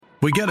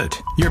We get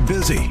it. You're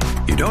busy.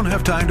 You don't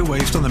have time to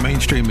waste on the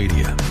mainstream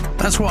media.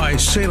 That's why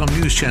Salem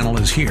News Channel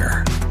is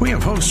here. We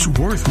have hosts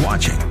worth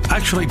watching,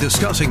 actually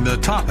discussing the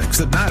topics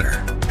that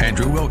matter.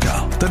 Andrew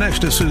Wilkow,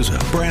 Dinesh D'Souza,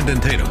 Brandon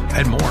Tatum,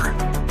 and more.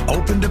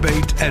 Open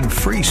debate and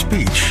free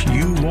speech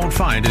you won't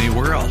find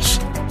anywhere else.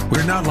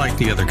 We're not like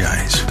the other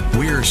guys.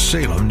 We're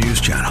Salem News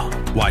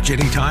Channel. Watch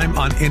anytime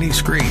on any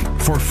screen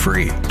for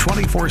free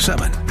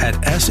 24/7 at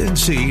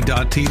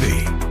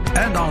snc.tv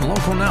and on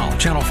Local Now,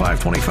 Channel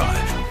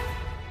 525.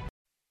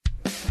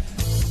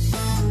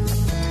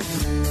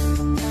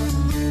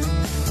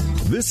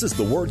 This is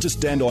the Word to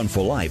Stand On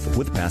for Life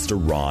with Pastor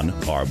Ron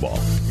Arbaugh.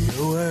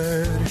 Your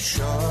word is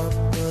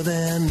sharper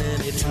than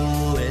any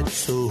two-edged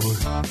sword,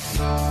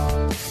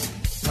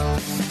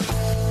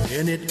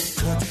 and it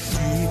cuts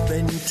deep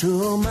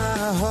into my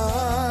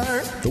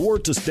heart. The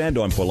Word to Stand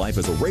On for Life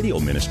is a radio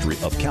ministry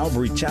of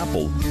Calvary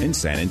Chapel in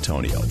San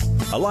Antonio.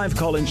 A live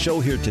call-in show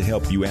here to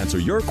help you answer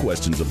your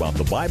questions about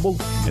the Bible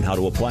and how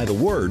to apply the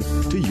Word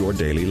to your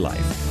daily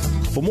life.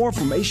 For more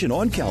information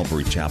on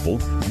Calvary Chapel,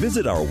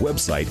 visit our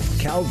website,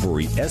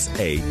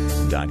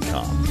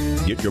 calvarysa.com.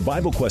 Get your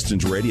Bible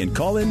questions ready and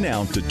call in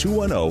now to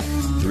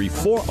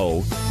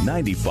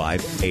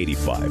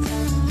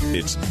 210-340-9585.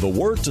 It's The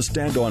Word to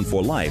Stand On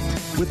for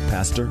Life with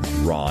Pastor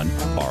Ron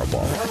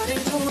Arbaugh.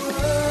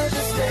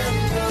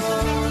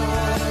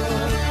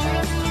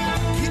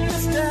 Keep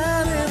us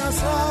down in a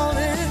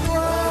solid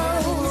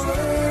ground.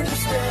 Word to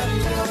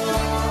stand on.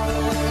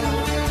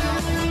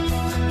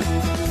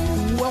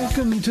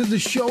 Welcome to the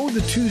show,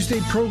 the Tuesday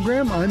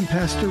program. I'm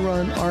Pastor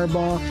Ron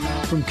Arbaugh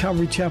from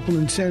Calvary Chapel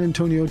in San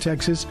Antonio,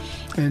 Texas.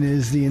 And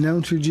as the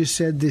announcer just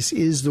said, this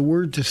is the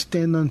Word to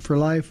Stand On for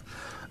Life,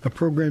 a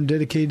program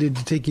dedicated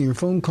to taking your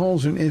phone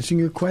calls and answering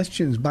your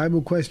questions,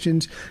 Bible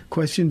questions,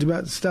 questions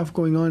about stuff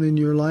going on in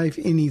your life,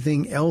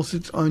 anything else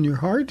that's on your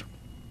heart.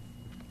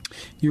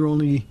 Your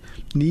only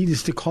need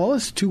is to call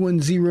us,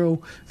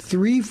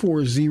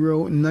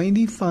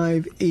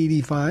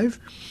 210-340-9585.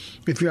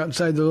 If you're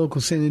outside the local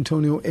San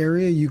Antonio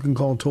area, you can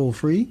call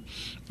toll-free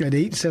at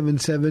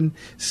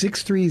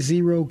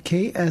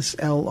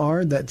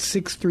 877-630-KSLR. That's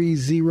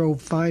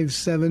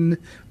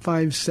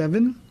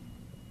 630-5757.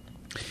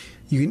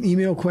 You can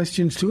email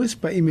questions to us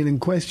by emailing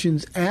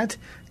questions at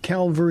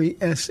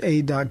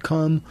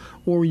calvarysa.com,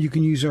 or you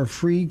can use our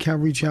free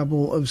Calvary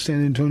Chapel of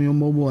San Antonio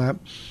mobile app.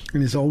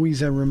 And as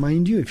always, I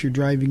remind you, if you're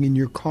driving in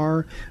your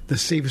car, the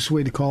safest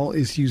way to call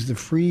is to use the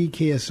free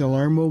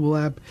KSLR mobile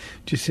app.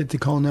 Just hit the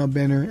Call Now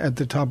banner at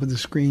the top of the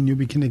screen. You'll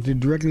be connected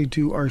directly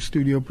to our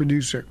studio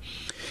producer.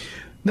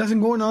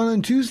 Nothing going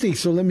on Tuesday,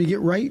 so let me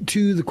get right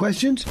to the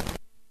questions.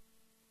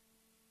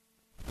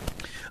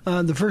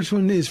 The first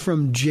one is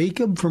from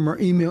Jacob from our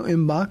email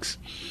inbox.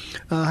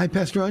 Hi,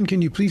 Pastor Ron.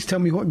 Can you please tell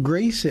me what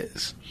grace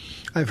is?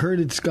 I've heard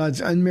it's God's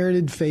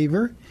unmerited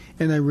favor,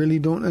 and I really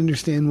don't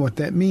understand what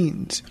that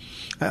means.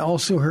 I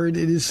also heard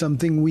it is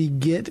something we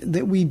get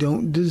that we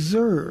don't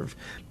deserve.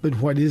 But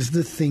what is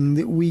the thing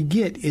that we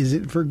get? Is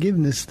it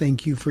forgiveness?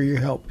 Thank you for your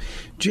help.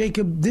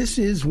 Jacob, this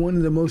is one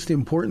of the most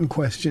important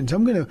questions.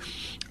 I'm going to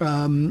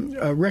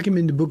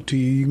recommend a book to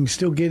you. You can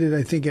still get it,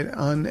 I think,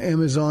 on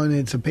Amazon.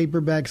 It's a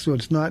paperback, so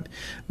it's not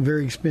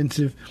very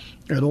expensive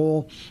at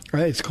all.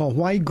 It's called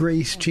Why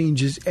Grace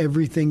Changes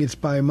Everything. It's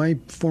by my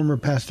former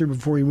pastor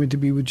before he went to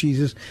be with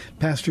Jesus,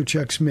 Pastor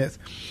Chuck Smith.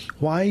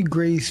 Why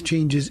Grace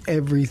Changes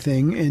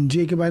Everything. And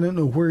Jacob, I don't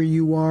know where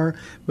you are,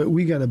 but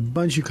we got a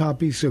bunch of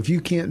copies. So if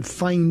you can't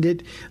find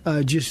it,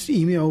 just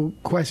email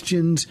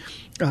questions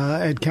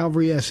at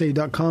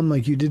calvarysa.com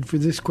like you did for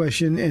this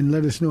question, and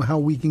let us know how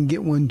we can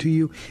get one to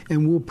you,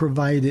 and we'll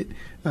provide it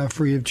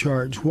free of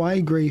charge. Why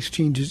Grace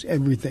Changes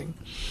Everything.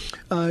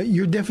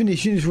 Your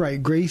definition is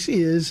right. Grace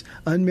is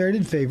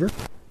unmerited favor.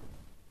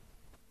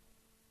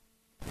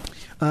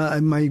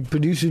 My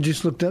producer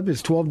just looked up.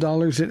 It's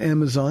 $12 at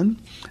Amazon.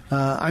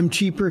 I'm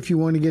cheaper if you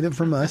want to get it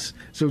from us,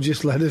 so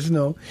just let us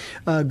know.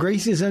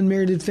 Grace is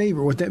unmerited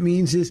favor. What that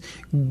means is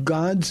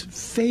God's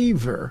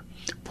favor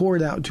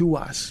poured out to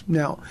us.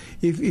 Now,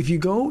 if you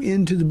go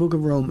into the book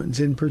of Romans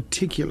in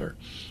particular,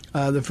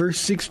 the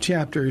first 6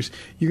 chapters,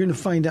 you're going to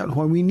find out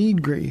why we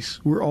need grace.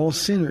 We're all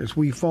sinners.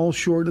 We fall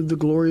short of the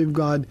glory of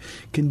God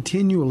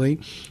continually.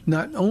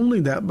 Not only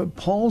that, but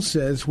Paul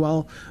says,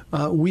 while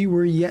we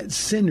were yet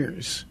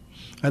sinners.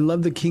 I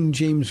love the King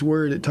James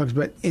word. It talks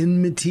about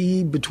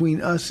enmity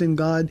between us and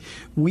God.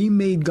 We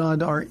made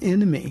God our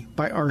enemy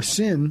by our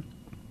sin,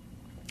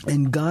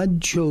 and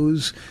God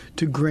chose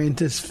to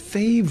grant us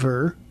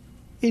favor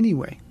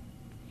anyway.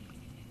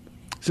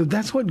 So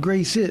that's what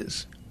grace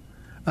is.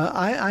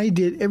 I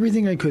did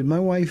everything I could. My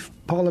wife,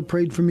 Paula,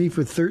 prayed for me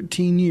for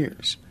 13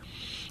 years.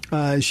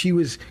 She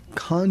was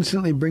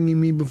constantly bringing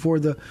me before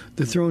the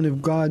throne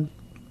of God.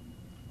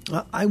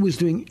 I was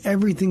doing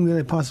everything that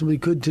I possibly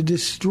could to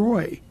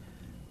destroy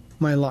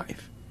my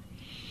life.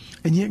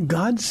 And yet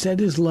God set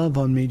his love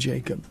on me,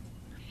 Jacob.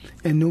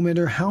 And no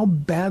matter how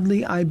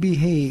badly I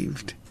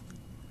behaved,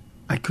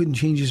 I couldn't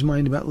change his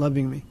mind about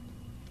loving me.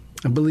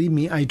 And believe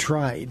me, I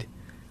tried.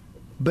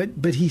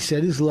 But he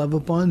set his love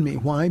upon me.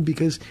 Why?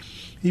 Because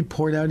He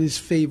poured out his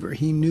favor.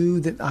 He knew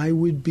that I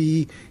would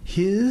be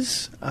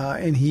his,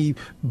 and he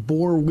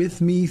bore with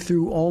me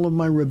through all of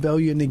my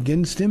rebellion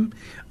against him,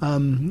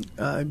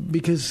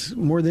 because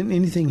more than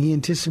anything, he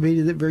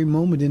anticipated that very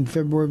moment in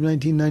February of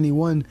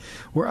 1991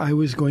 where I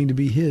was going to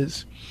be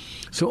his.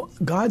 So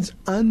God's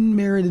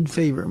unmerited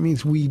favor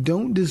means we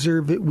don't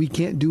deserve it. We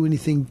can't do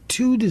anything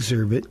to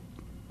deserve it.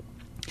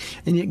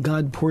 And yet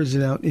God pours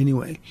it out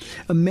anyway.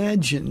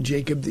 Imagine,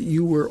 Jacob, that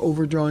you were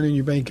overdrawn in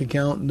your bank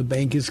account and the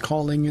bank is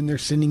calling and they're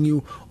sending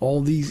you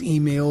all these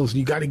emails. And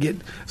you got to get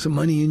some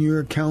money in your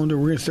account or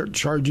we're going to start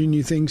charging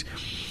you things.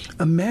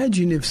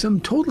 Imagine if some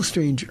total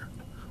stranger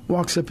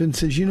walks up and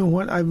says, you know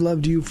what? I've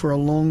loved you for a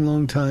long,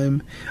 long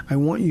time. I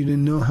want you to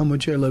know how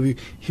much I love you.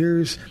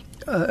 Here's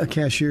a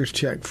cashier's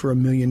check for $1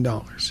 million.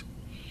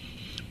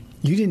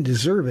 You didn't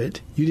deserve it.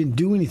 You didn't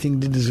do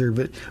anything to deserve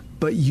it,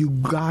 but you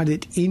got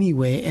it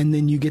anyway, and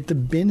then you get the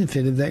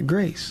benefit of that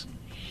grace.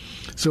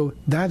 So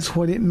that's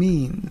what it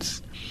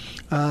means.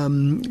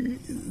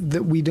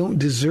 That we don't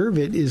deserve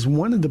it is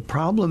one of the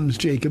problems,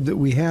 Jacob, that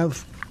we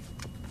have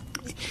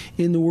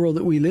in the world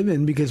that we live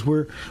in, because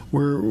we're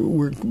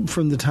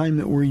from the time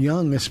that we're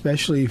young,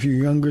 especially if you're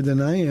younger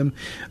than I am,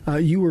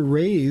 you were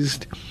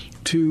raised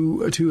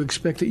to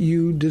expect that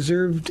you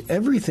deserved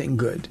everything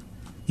good.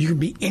 You can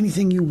be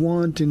anything you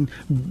want, and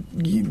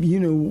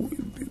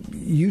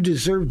you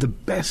deserve the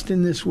best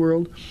in this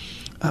world.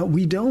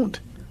 We don't.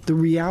 The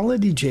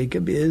reality,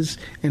 Jacob, is,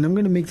 and I'm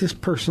going to make this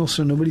personal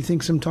so nobody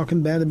thinks I'm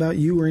talking bad about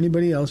you or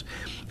anybody else,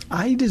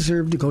 I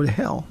deserve to go to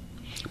hell.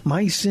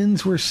 My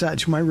sins were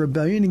such, my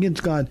rebellion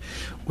against God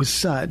was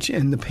such,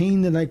 and the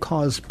pain that I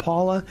caused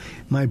Paula,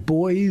 my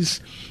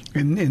boys,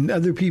 and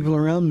other people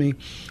around me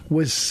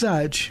was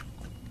such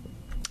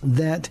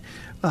that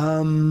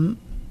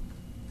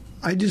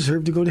I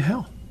deserved to go to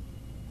hell.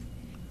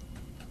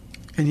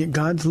 And yet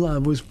God's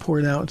love was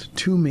poured out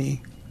to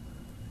me,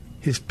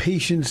 his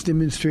patience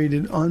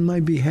demonstrated on my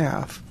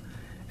behalf,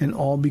 and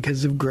all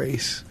because of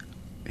grace,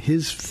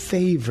 his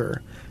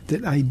favor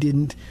that I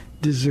didn't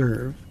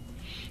deserve.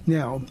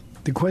 Now,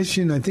 the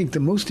question, I think the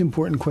most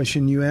important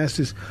question you asked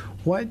is,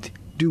 what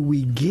do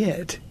we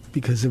get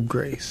because of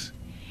grace?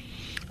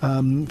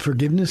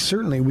 Forgiveness,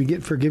 certainly. We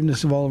get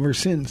forgiveness of all of our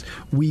sins.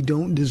 We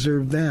don't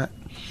deserve that.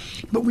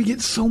 But we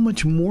get so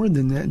much more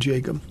than that,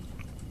 Jacob.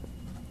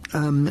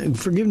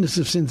 Forgiveness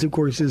of sins, of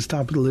course, is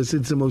top of the list.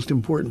 It's the most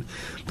important.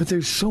 But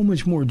there's so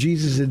much more.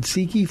 Jesus said,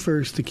 seek ye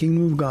first the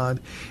kingdom of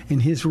God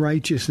and his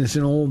righteousness,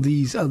 and all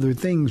these other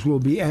things will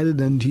be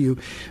added unto you.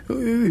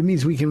 It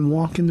means we can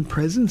walk in the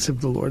presence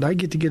of the Lord. I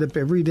get to get up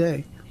every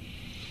day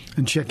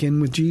and check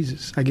in with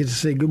Jesus. I get to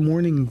say, good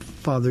morning,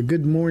 Father.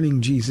 Good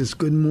morning, Jesus.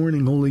 Good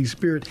morning, Holy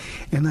Spirit.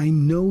 And I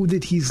know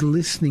that he's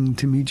listening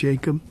to me,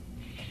 Jacob.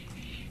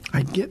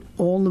 I get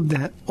all of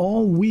that.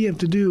 All we have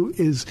to do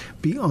is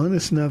be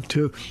honest enough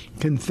to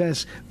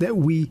confess that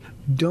we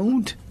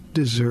don't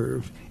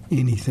deserve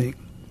anything.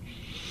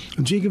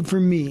 Jacob, for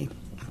me,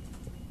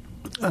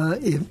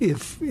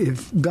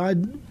 if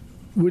God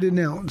would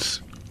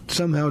announce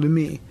somehow to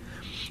me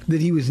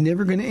that he was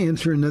never going to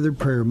answer another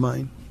prayer of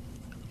mine,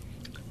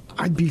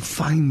 I'd be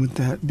fine with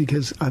that,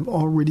 because I've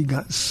already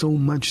got so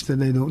much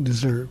that I don't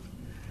deserve.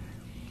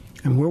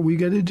 And what we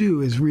got to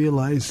do is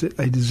realize that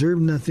I deserve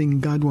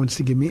nothing. God wants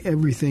to give me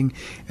everything.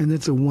 And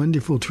that's a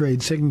wonderful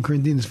trade. 2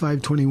 Corinthians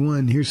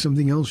 5:21. Here's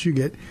something else you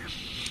get.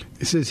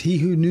 It says, he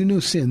who knew no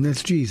sin,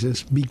 that's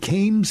Jesus,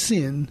 became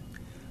sin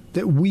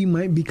that we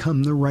might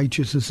become the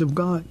righteousness of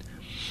God.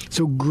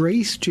 So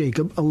grace,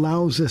 Jacob,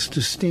 allows us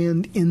to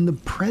stand in the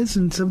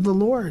presence of the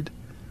Lord.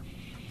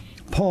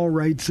 Paul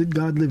writes that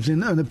God lives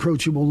in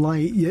unapproachable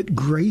light, yet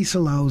grace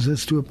allows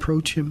us to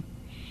approach him.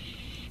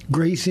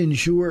 Grace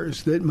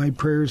ensures that my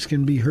prayers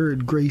can be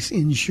heard. Grace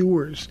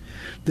ensures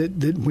that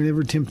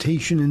whenever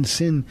temptation and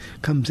sin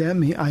comes at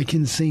me, I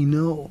can say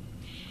no.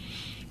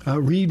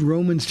 Read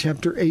Romans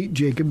chapter 8,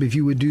 Jacob, if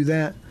you would do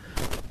that.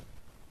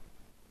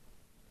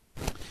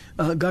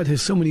 God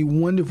has so many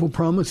wonderful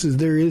promises.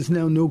 There is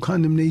now no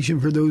condemnation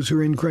for those who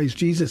are in Christ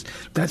Jesus.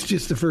 That's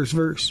just the first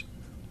verse.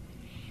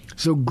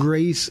 So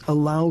grace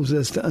allows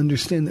us to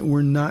understand that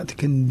we're not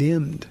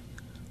condemned.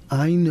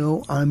 I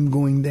know I'm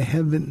going to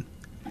heaven.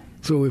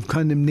 So if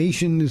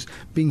condemnation is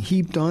being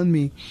heaped on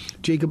me,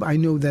 Jacob, I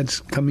know that's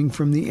coming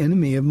from the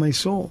enemy of my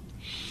soul.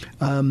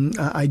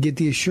 I get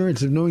the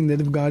assurance of knowing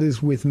that if God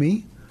is with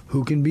me,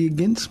 who can be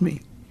against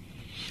me?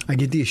 I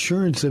get the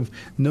assurance of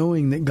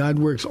knowing that God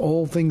works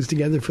all things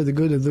together for the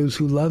good of those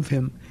who love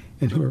him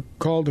and who are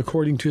called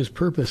according to his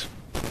purpose.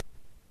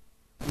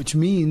 Which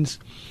means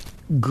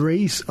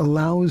grace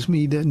allows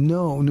me to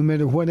know, no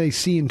matter what I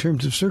see in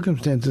terms of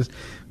circumstances,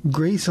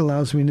 grace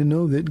allows me to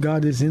know that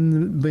God is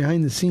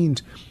behind the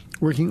scenes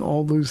working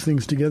all those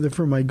things together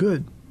for my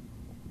good.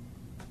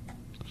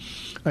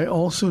 I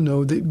also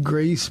know that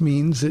grace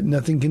means that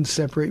nothing can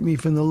separate me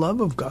from the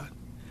love of God.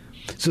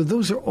 So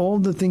those are all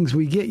the things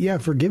we get. Yeah,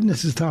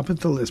 forgiveness is top of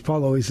the list.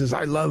 Paul always says,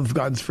 I love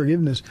God's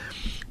forgiveness.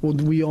 Well,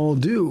 we all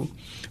do.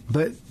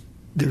 But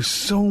there's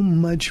so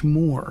much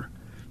more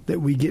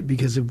that we get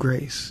because of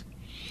grace.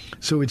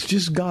 So it's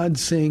just God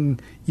saying,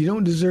 you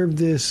don't deserve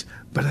this,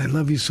 but I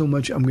love you so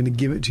much, I'm going to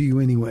give it to you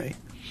anyway.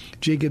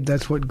 Jacob,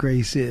 that's what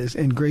grace is.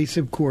 And grace,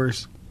 of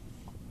course,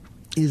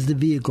 is the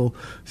vehicle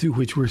through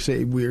which we're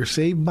saved. We are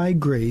saved by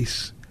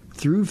grace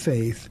through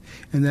faith,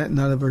 and that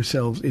not of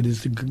ourselves. It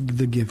is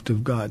the gift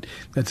of God.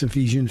 That's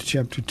Ephesians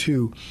chapter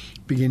 2,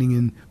 beginning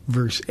in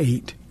verse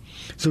 8.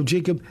 So,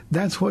 Jacob,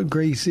 that's what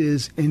grace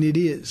is, and it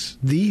is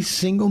the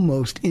single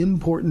most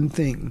important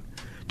thing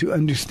to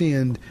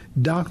understand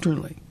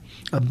doctrinally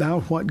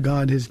about what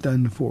God has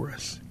done for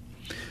us.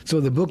 So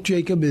the book,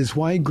 Jacob, is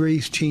Why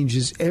Grace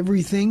Changes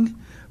Everything.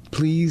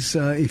 Please,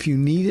 if you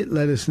need it,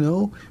 let us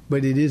know.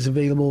 But it is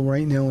available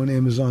right now on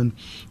Amazon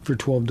for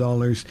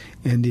 $12,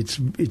 and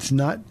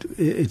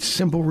it's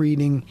simple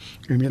reading,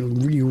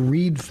 and you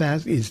read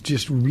fast. It's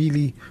just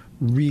really,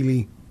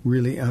 really,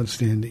 really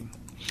outstanding.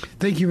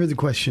 Thank you for the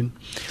question.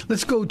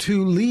 Let's go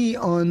to Lee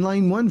on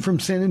line 1 from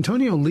San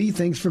Antonio. Lee,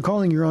 thanks for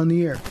calling. You're on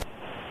the air.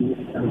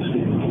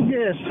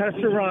 Yes,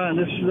 Pastor Ron.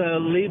 This is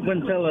Lee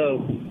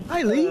Buentello.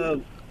 Hi,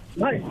 Lee.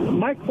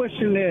 My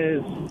question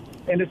is,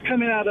 and it's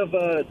coming out of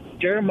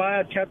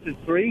Jeremiah chapter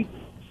 3,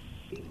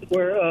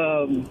 where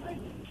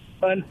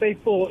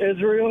unfaithful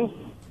Israel,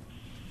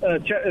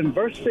 in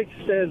verse 6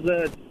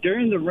 says,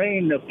 during the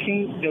reign of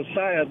King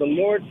Josiah, the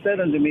Lord said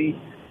unto me,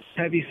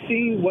 have you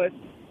seen what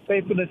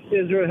faithfulness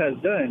Israel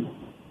has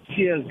done?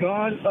 She has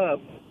gone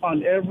up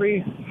on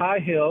every high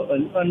hill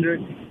and under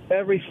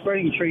every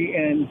spreading tree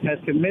and has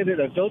committed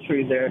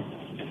adultery there.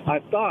 I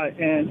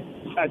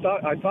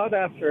thought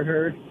after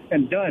her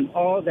and done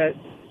all that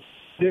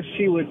this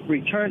she would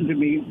return to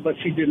me, but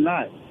she did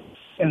not.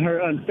 And her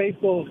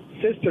unfaithful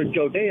sister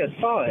Jodea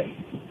saw it.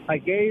 I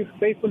gave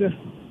faithless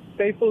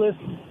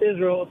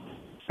Israel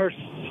her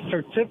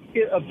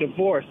certificate of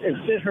divorce and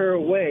sent her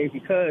away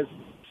because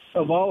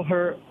of all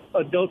her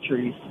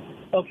adulteries.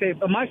 Okay,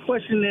 but my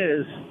question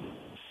is,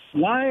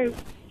 why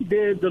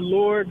did the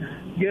Lord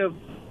give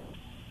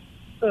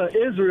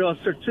Israel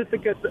a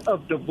certificate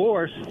of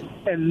divorce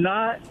and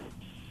not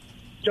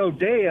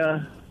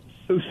Jodea,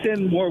 who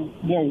sinned more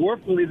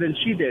worthily than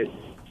she did?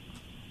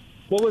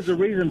 What was the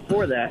reason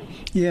for that?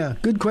 Yeah,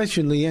 good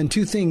question, Lee. And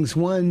two things.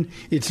 One,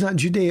 it's not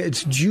Judea,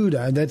 it's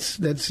Judah. That's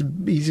the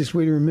easiest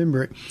way to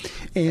remember it.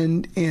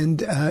 And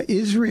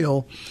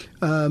Israel,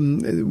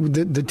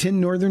 the 10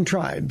 northern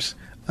tribes,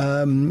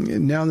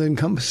 now they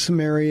encompass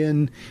Samaria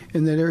and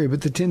in that area,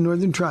 but the 10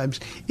 northern tribes,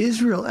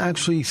 Israel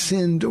actually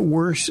sinned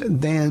worse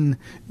than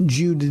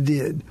Judah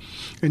did.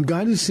 And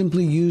God is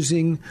simply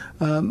using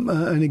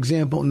an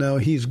example. Now,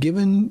 he's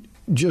given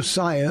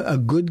Josiah a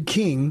good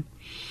king,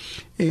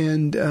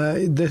 and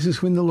this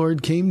is when the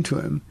Lord came to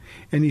him.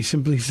 And he's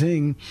simply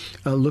saying,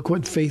 look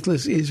what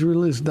faithless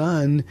Israel has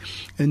done.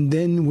 And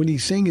then what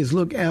he's saying is,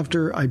 look,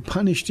 after I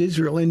punished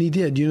Israel, and he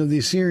did. You know, the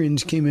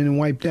Assyrians came in and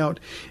wiped out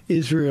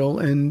Israel,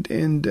 and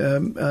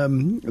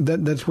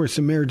that's where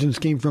Samaritans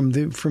came from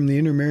the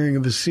intermarrying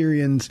of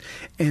Assyrians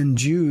and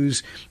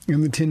Jews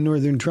in the 10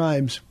 northern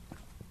tribes.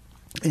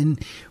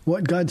 And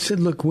what God said,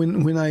 look,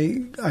 when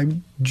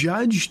I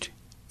judged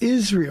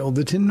Israel,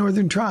 the 10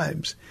 northern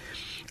tribes,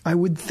 I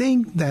would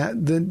think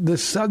that the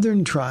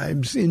southern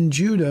tribes in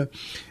Judah,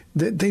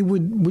 that they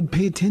would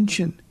pay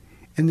attention,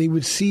 and they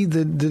would see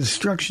the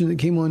destruction that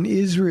came on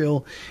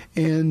Israel,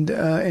 and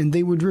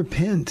they would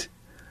repent.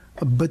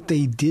 But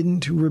they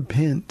didn't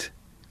repent.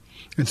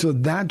 And so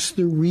that's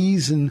the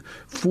reason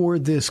for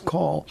this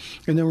call.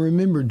 And now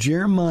remember,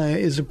 Jeremiah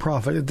is a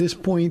prophet. At this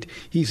point,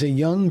 he's a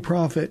young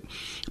prophet,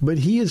 but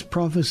he is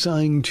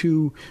prophesying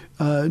to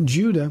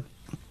Judah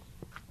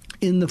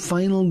in the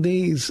final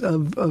days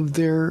of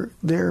their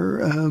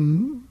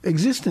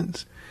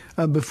existence,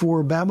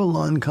 before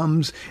Babylon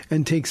comes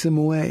and takes them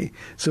away.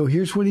 So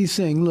here's what he's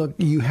saying. Look,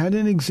 you had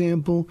an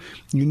example.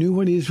 You knew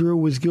what Israel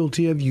was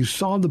guilty of. You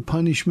saw the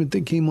punishment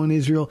that came on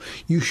Israel.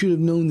 You should have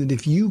known that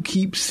if you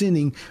keep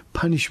sinning,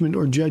 punishment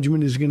or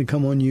judgment is going to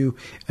come on you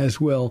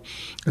as well.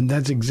 And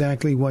that's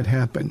exactly what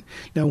happened.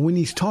 Now, when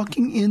he's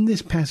talking in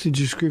this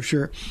passage of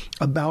Scripture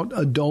about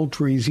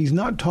adulteries, he's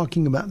not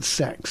talking about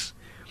sex.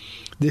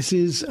 This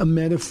is a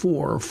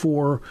metaphor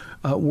for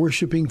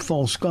worshiping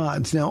false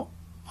gods. Now,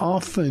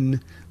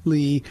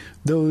 oftenly,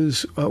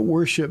 those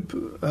worship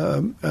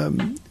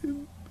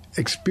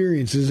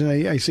experiences, and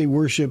I say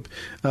worship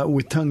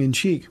with tongue in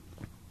cheek,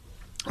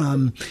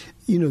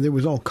 there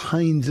was all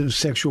kinds of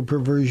sexual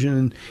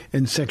perversion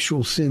and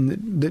sexual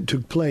sin that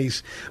took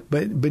place.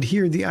 But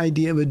here the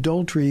idea of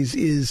adulteries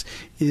is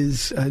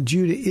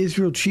Judah,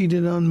 Israel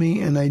cheated on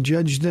me and I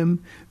judged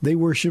them. They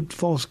worshipped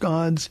false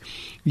gods.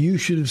 You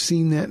should have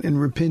seen that and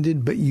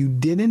repented, but you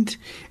didn't.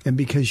 And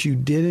because you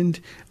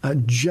didn't,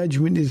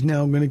 judgment is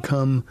now going to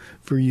come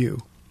for you.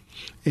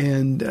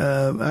 And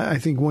I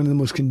think one of the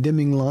most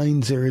condemning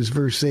lines there is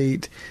verse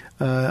 8.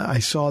 I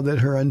saw that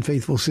her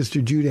unfaithful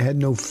sister Judah had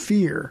no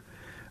fear.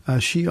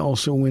 She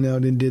also went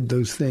out and did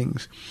those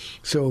things.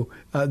 So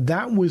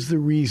that was the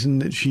reason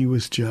that she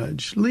was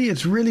judged. Lee,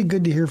 it's really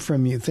good to hear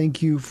from you.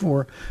 Thank you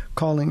for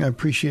calling. I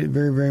appreciate it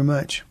very, very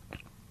much.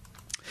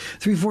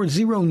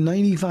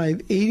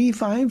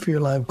 340-9585 for your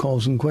live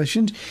calls and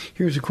questions.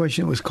 Here's a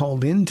question that was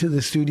called into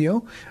the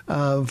studio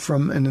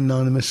from an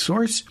anonymous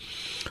source.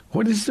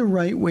 What is the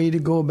right way to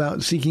go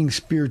about seeking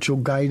spiritual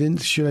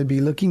guidance? Should I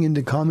be looking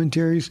into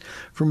commentaries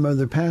from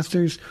other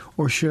pastors,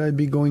 or should I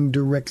be going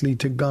directly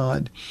to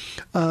God?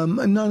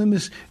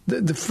 Anonymous,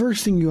 the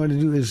first thing you ought to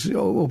do is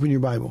open your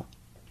Bible.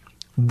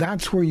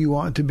 That's where you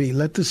ought to be.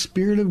 Let the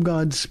Spirit of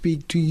God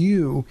speak to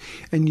you,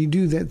 and you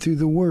do that through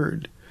the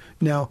Word.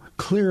 Now,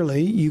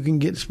 clearly, you can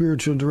get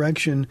spiritual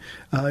direction.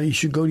 You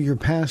should go to your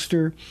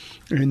pastor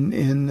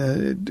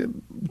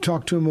and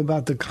talk to him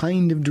about the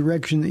kind of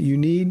direction that you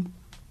need.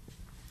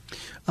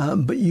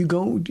 But you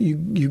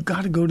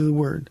got to go to the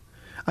Word.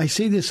 I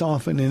say this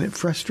often, and it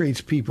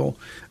frustrates people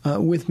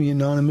with me,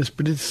 Anonymous,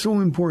 but it's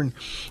so important.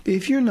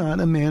 If you're not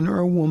a man or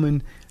a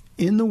woman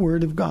in the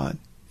Word of God,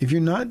 if you're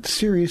not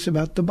serious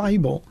about the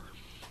Bible,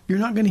 you're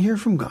not going to hear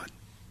from God.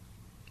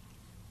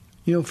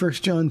 You know, 1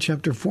 John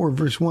chapter 4,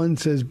 verse 1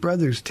 says,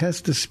 brothers,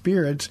 test the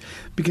spirits,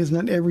 because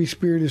not every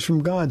spirit is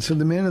from God. So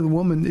the man or the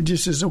woman that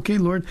just says, okay,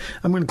 Lord,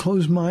 I'm going to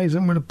close my eyes,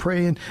 I'm going to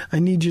pray, and I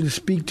need you to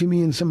speak to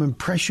me, and some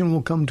impression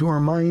will come to our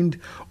mind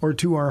or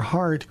to our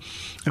heart,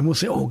 and we'll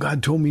say, oh,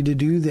 God told me to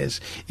do this.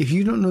 If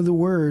you don't know the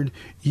Word,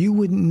 you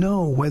wouldn't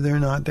know whether or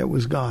not that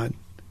was God.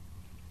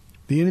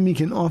 The enemy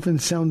can often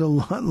sound a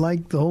lot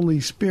like the Holy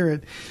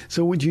Spirit.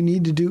 So what you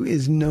need to do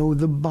is know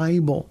the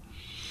Bible.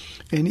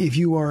 And if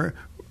you are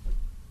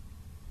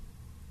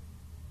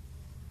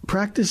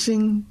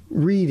practicing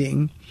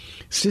reading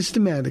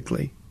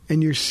systematically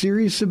and you're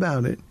serious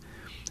about it,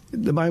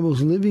 the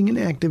Bible's living and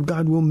active.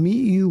 God will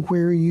meet you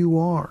where you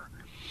are.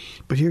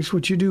 But here's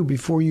what you do.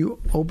 Before you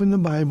open the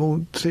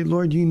Bible, say,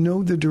 Lord, you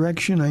know the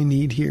direction I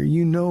need here.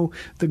 You know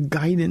the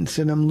guidance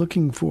that I'm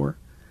looking for.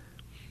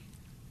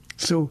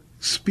 So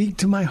speak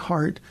to my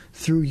heart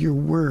through your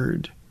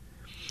Word.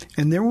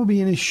 And there will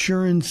be an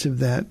assurance of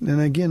that.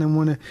 And again, I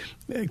want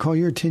to call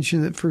your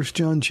attention to that 1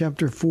 John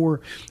chapter 4,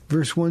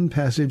 verse 1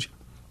 passage.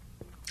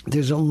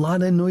 There's a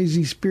lot of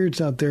noisy spirits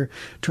out there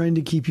trying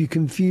to keep you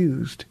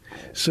confused.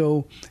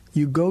 So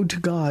you go to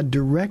God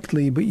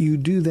directly, but you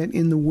do that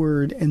in the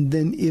Word. And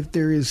then if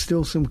there is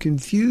still some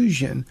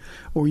confusion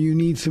or you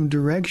need some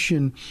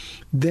direction,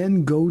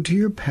 then go to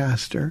your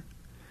pastor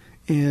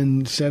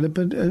and set up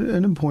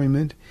an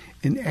appointment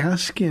and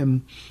ask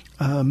him,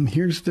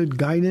 here's the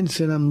guidance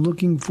that I'm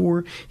looking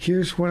for.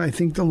 Here's what I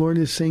think the Lord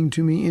is saying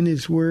to me in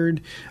His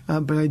Word,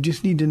 but I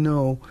just need to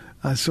know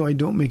so I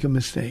don't make a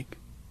mistake.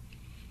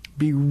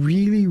 Be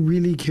really,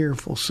 really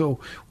careful. So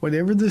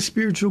whatever the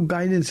spiritual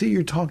guidance that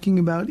you're talking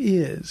about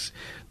is,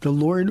 the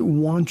Lord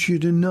wants you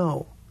to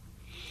know.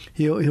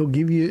 He'll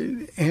give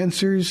you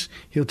answers.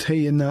 He'll tell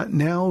you not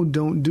now,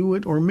 don't do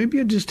it. Or maybe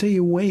He'll just tell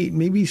you wait.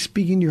 Maybe He's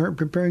speaking to your heart,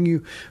 preparing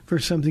you for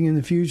something in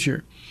the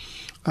future.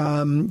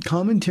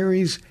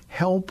 Commentaries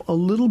help a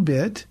little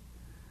bit.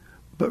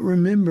 But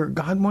remember,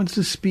 God wants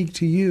to speak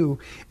to you.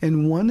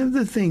 And one of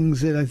the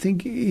things that I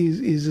think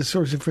is a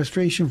source of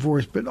frustration for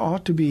us, but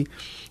ought to be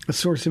a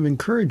source of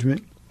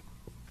encouragement,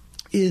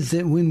 is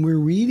that when we're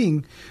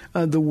reading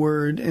the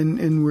Word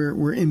and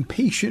we're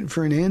impatient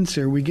for an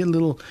answer, we get a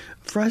little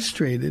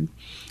frustrated.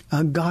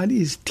 God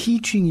is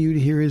teaching you to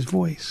hear His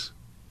voice.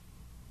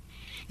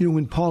 You know,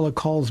 when Paula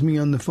calls me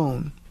on the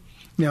phone,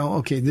 now,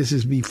 okay, this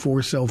is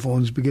before cell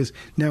phones because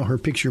now her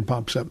picture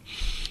pops up.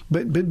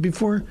 But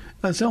before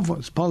cell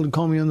phones, Paula would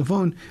call me on the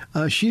phone.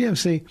 She'd have to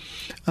say,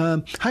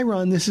 hi,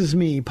 Ron, this is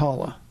me,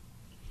 Paula.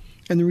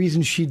 And the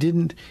reason she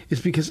didn't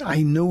is because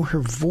I know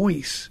her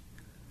voice.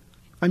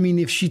 I mean,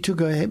 if she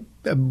took a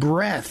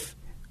breath,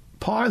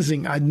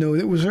 pausing, I'd know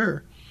it was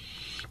her.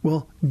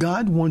 Well,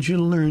 God wants you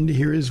to learn to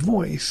hear His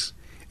voice.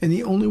 And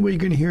the only way you're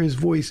going to hear His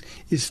voice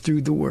is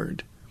through the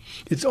Word.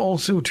 It's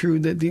also true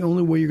that the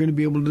only way you're going to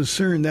be able to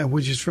discern that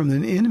which is from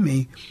an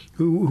enemy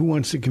who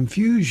wants to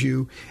confuse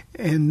you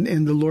and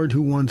the Lord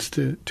who wants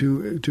to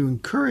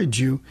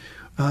encourage you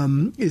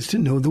is to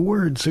know the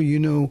Word so you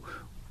know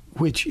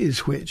which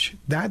is which.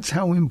 That's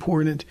how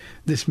important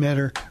this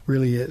matter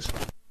really is.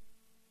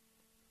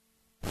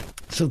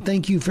 So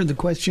thank you for the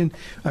question.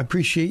 I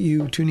appreciate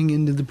you tuning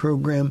into the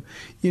program.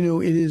 You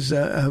know, it is,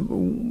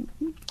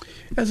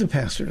 as a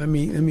pastor, let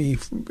me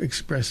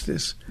express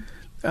this.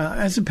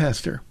 As a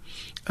pastor,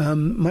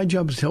 my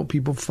job is to help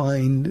people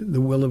find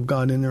the will of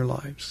God in their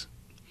lives.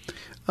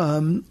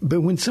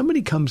 But when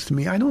somebody comes to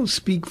me, I don't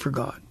speak for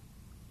God.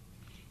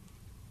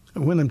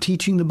 When I'm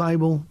teaching the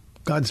Bible,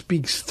 God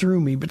speaks through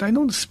me, but I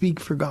don't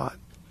speak for God.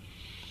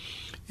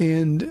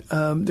 And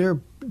there are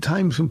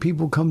times when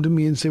people come to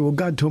me and say, well,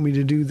 God told me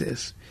to do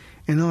this.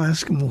 And I'll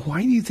ask them, well,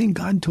 why do you think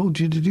God told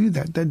you to do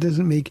that? That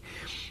doesn't make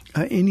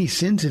any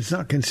sense. It's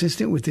not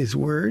consistent with His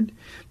Word.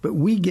 But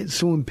we get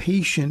so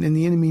impatient, and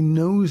the enemy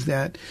knows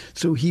that,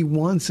 so he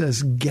wants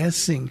us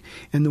guessing.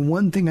 And the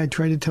one thing I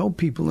try to tell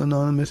people,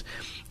 Anonymous,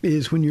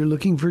 is when you're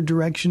looking for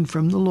direction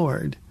from the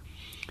Lord,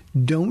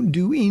 don't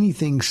do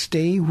anything.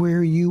 Stay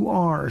where you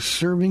are,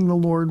 serving the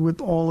Lord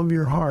with all of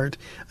your heart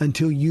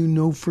until you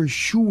know for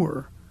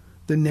sure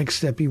the next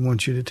step He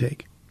wants you to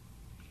take.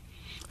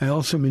 I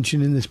also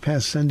mentioned in this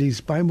past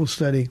Sunday's Bible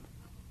study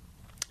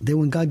that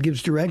when God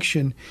gives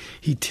direction,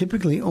 he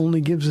typically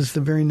only gives us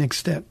the very next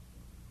step.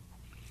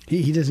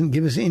 He doesn't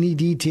give us any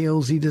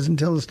details. He doesn't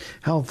tell us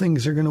how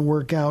things are going to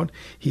work out.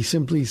 He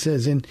simply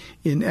says in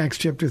Acts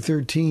chapter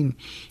 13,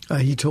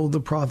 he told the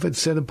prophet,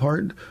 set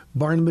apart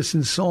Barnabas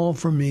and Saul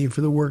for me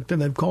for the work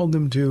that I've called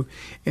them to.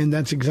 And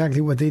that's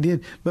exactly what they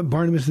did. But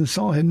Barnabas and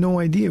Saul had no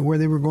idea where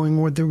they were going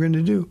or what they were going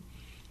to do.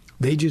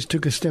 They just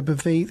took a step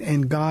of faith,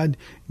 and God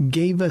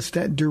gave us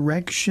that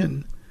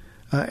direction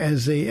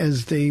as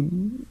they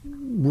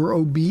were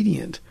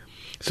obedient.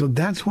 So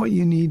that's what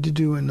you need to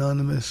do,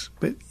 Anonymous.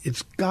 But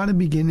it's got to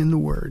begin in the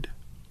Word.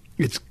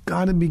 It's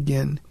got to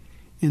begin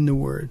in the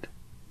Word.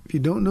 If you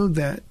don't know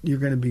that, you're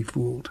going to be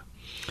fooled.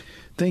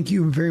 Thank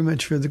you very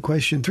much for the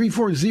question.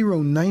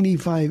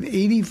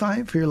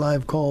 340-9585 for your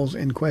live calls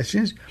and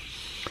questions.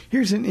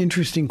 Here's an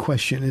interesting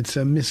question. It's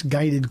a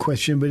misguided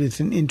question, but it's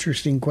an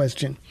interesting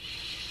question.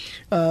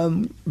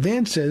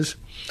 Van says,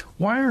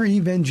 why are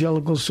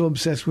evangelicals so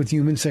obsessed with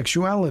human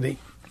sexuality?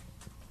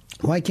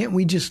 Why can't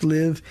we just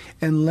live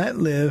and let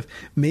live,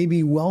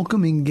 maybe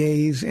welcoming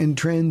gays and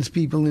trans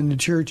people in the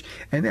church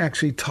and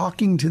actually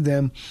talking to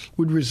them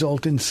would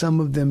result in some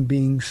of them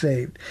being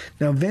saved?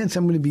 Now, Vance,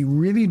 I'm going to be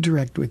really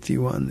direct with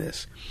you on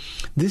this.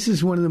 This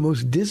is one of the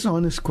most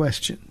dishonest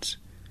questions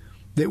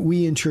that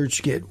we in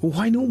church get. Well,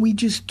 why don't we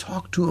just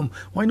talk to them?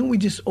 Why don't we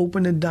just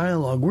open a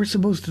dialogue? We're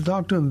supposed to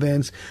talk to them,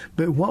 Vance,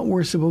 but what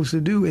we're supposed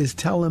to do is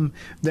tell them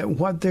that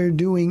what they're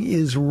doing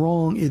is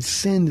wrong. It's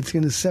sin. It's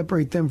going to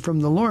separate them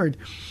from the Lord.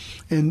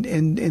 And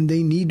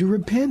they need to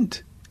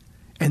repent.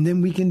 And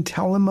then we can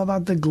tell them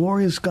about the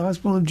glorious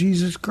gospel of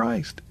Jesus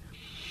Christ.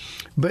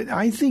 But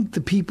I think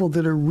the people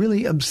that are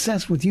really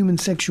obsessed with human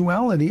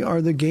sexuality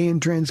are the gay and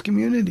trans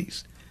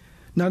communities.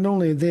 Not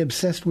only are they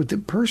obsessed with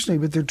it personally,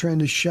 but they're trying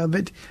to shove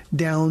it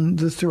down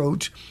the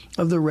throat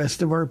of the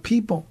rest of our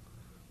people.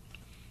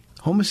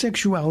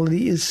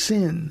 Homosexuality is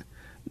sin.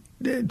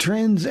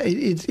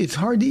 It's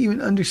hard to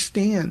even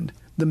understand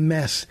the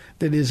mess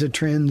that is a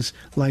trans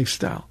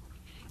lifestyle.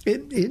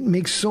 It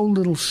makes so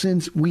little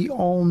sense. We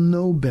all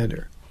know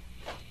better.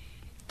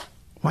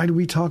 Why do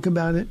we talk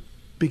about it?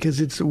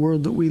 Because it's the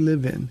world that we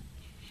live in.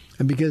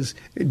 And because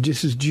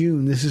just as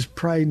June, this is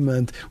Pride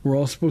Month, we're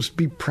all supposed to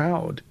be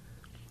proud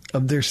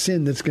of their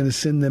sin that's going to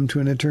send them to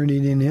an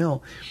eternity in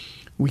hell.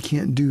 We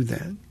can't do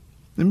that.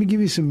 Let me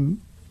give you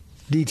some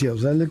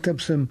details. I looked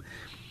up some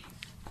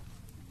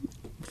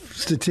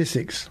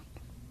statistics.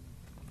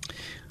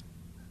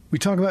 We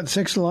talk about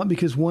sex a lot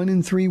because 1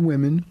 in 3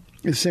 women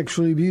is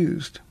sexually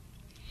abused.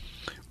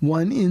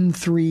 1 in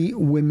 3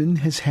 women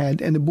has had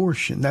an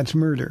abortion. That's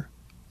murder,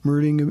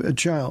 murdering a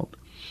child.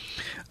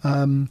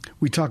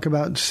 We talk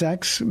about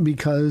sex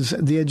because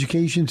the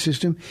education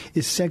system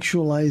is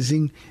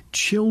sexualizing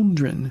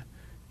children.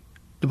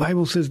 The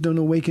Bible says don't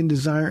awaken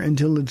desire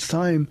until it's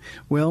time.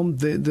 Well,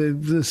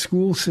 the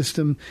school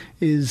system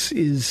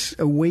is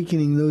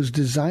awakening those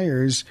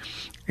desires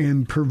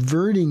and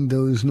perverting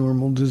those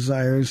normal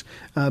desires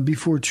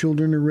before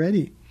children are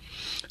ready.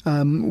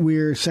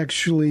 We're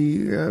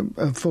sexually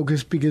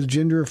focused because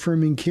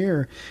gender-affirming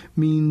care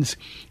means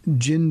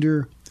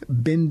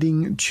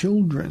gender-bending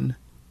children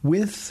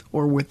with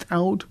or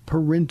without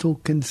parental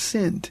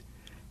consent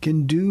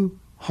can do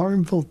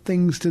harmful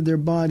things to their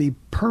body,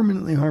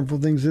 permanently harmful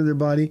things to their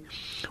body,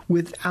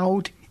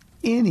 without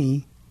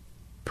any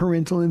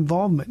parental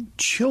involvement.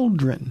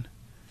 Children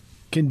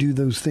can do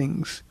those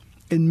things.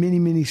 In many,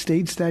 many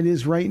states, that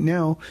is right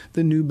now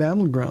the new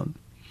battleground.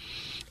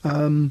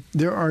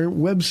 There are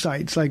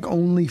websites like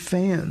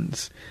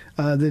OnlyFans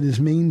that is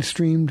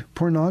mainstreamed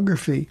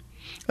pornography,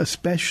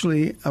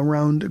 especially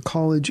around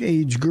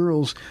college-age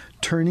girls,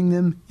 turning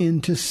them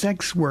into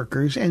sex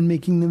workers and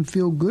making them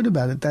feel good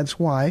about it. That's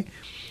why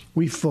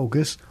we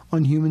focus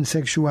on human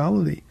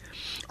sexuality.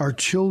 Our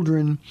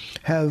children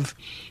have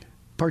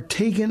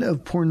partaken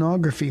of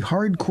pornography,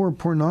 hardcore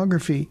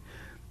pornography,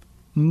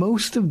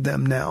 most of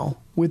them now,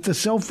 with the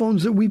cell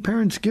phones that we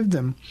parents give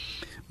them,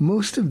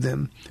 most of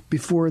them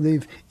before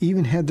they've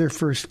even had their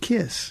first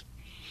kiss.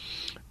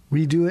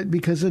 We do it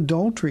because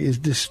adultery is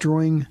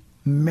destroying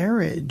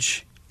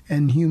marriage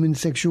and human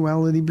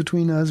sexuality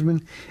between a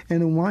husband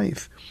and a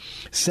wife.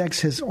 Sex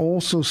has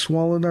also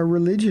swallowed our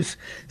religious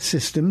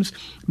systems,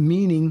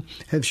 meaning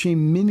have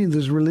shamed many of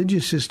those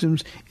religious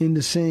systems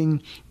into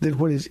saying that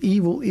what is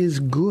evil is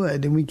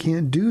good, and we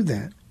can't do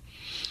that.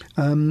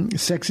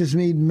 Sex has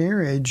made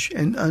marriage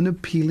an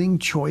unappealing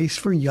choice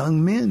for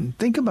young men.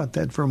 Think about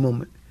that for a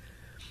moment.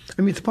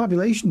 I mean, it's a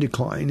population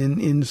decline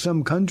in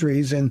some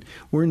countries, and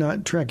we're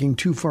not tracking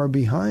too far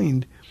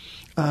behind.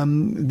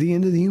 The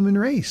end of the human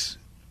race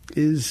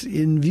is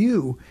in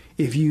view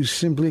if you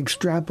simply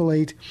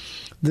extrapolate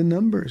the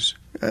numbers.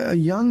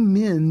 Young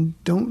men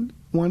don't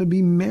want to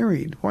be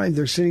married. Why?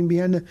 They're sitting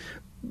behind a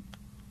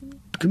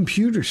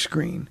computer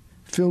screen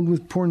filled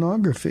with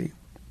pornography.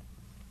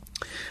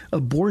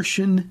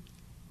 Abortion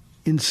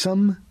in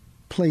some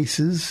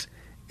places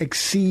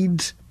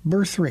exceeds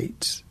birth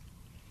rates.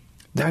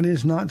 That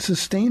is not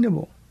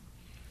sustainable.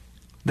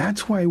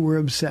 That's why we're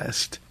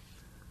obsessed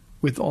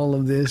with all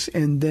of this.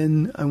 And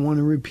then I want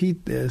to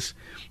repeat this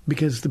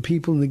because the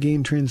people in the gay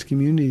and trans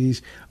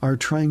communities are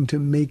trying to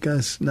make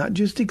us not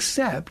just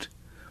accept,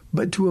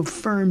 but to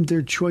affirm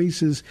their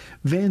choices.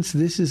 Vance,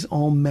 this is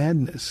all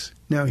madness.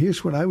 Now,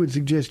 here's what I would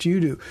suggest you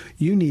do.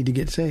 You need to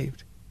get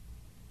saved.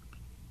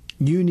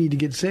 You need to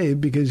get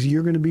saved because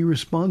you're going to be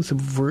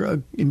responsible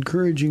for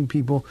encouraging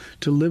people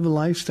to live a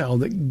lifestyle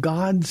that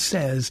God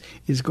says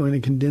is going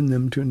to condemn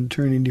them to an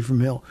eternity from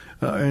hell,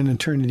 an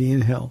eternity in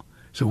hell.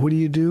 So what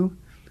do?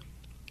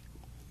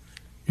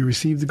 You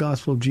receive the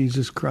gospel of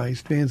Jesus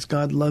Christ. Vance,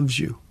 God loves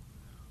you.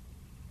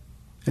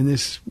 And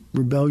this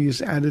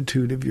rebellious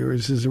attitude of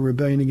yours is a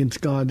rebellion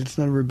against God. It's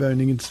not a rebellion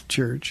against the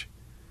church.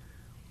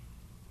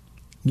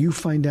 You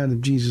find out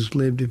if Jesus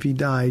lived, if he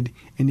died,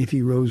 and if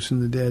he rose from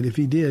the dead. If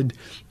he did,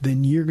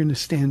 then you're going to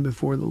stand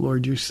before the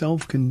Lord. You're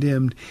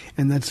self-condemned,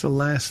 and that's the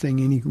last thing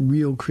any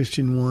real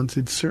Christian wants.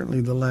 It's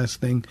certainly the last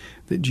thing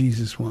that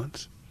Jesus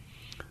wants.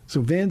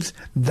 So, Vance,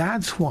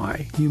 that's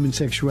why human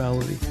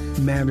sexuality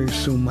matters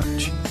so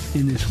much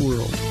in this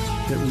world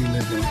that we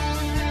live in.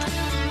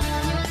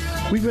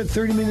 We've got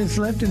 30 minutes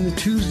left in the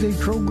Tuesday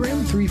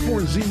program,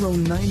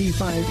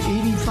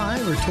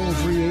 340-9585 or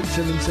toll-free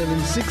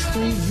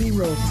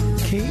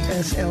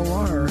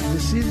 877-630-KSLR.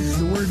 This is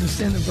the Word to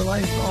Stand Up for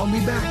Life. I'll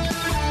be back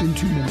in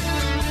 2 minutes.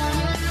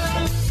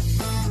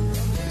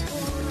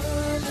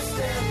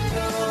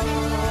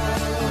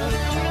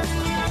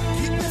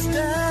 Keep us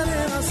down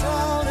in a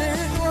solid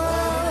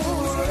ground.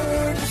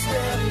 Word to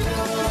stand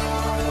on.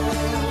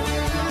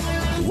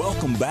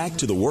 Welcome back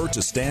to the Word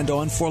to Stand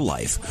On for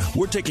Life.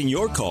 We're taking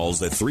your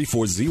calls at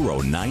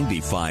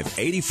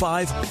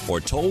 340-9585 or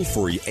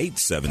toll-free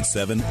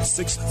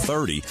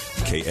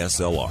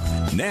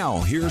 877-630-KSLR.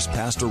 Now, here's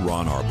Pastor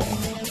Ron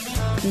Arbaugh.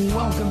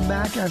 Welcome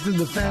back after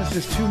the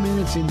fastest 2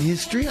 minutes in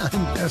history. I'm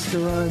Pastor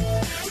Ron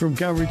from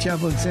Calvary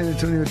Chapel in San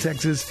Antonio,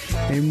 Texas,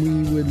 and we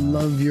would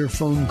love your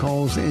phone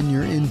calls and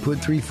your input,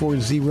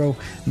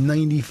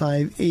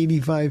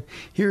 340-9585.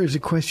 Here is a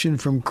question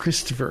from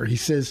Christopher. He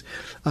says,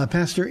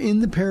 Pastor,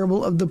 in the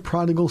parable of the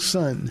prodigal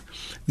son,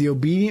 the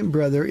obedient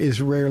brother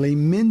is rarely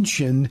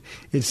mentioned.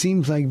 It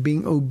seems like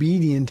being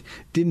obedient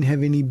didn't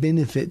have any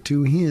benefit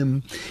to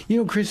him. You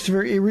know,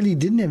 Christopher, it really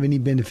didn't have any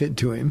benefit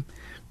to him,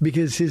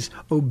 because his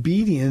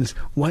obedience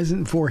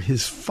wasn't for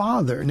his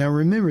father. Now,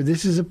 remember,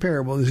 this is a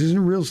parable. This isn't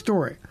a real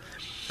story.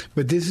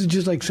 But this is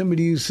just like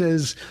somebody who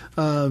says,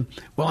 well,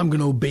 I'm going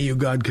to obey you,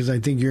 God, because I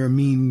think you're a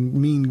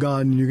mean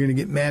God, and you're going to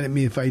get mad at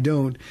me if I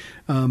don't.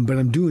 But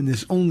I'm doing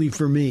this only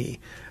for me.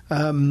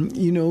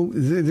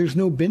 There's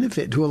no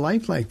benefit to a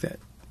life like that.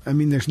 I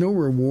mean, there's no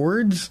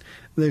rewards.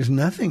 There's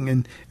nothing.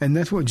 And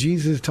that's what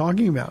Jesus is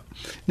talking about.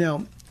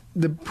 Now,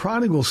 the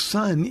prodigal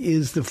son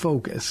is the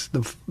focus,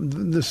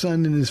 the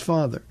son and his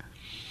father.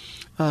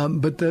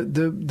 But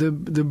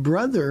the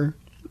brother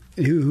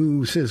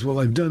who says,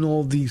 well, I've done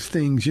all these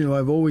things,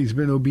 I've always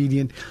been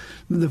obedient.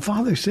 The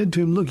father said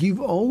to him, look,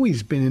 you've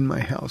always been in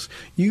my house.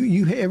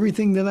 You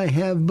everything that I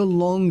have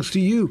belongs to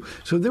you.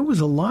 So there was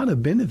a lot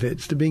of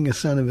benefits to being a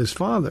son of his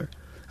father.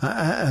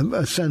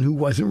 A son who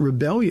wasn't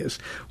rebellious,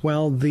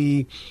 while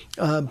the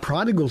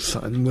prodigal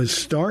son was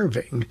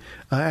starving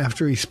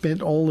after he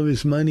spent all of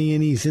his money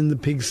and he's in the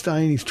pigsty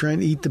and he's trying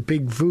to eat the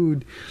pig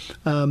food.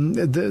 The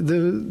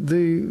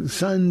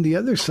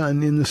other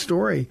son in the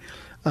story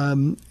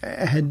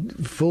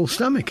had full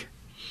stomach.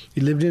 He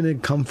lived in a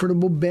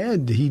comfortable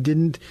bed. He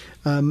didn't.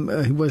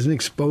 He wasn't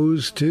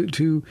exposed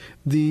to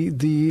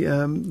the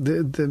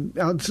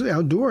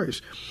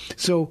outdoors.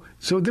 So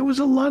there was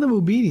a lot of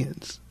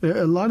obedience,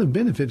 a lot of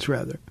benefits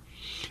rather,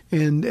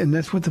 and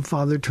that's what the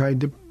father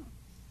tried to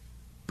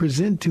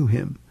present to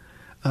him.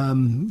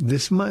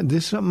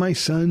 My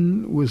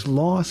son was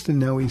lost and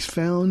now he's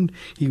found.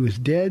 He was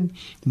dead.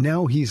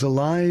 Now he's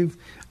alive.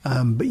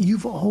 But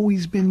you've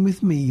always been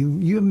with me.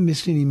 You haven't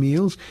missed any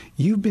meals.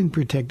 You've been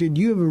protected.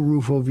 You have a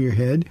roof over your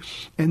head.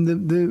 And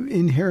the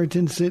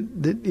inheritance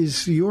that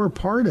is your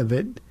part of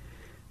it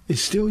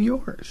is still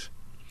yours.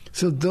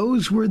 So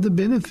those were the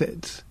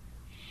benefits.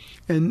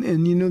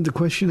 And the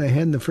question I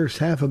had in the first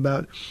half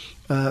about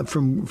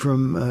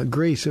from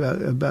Grace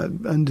about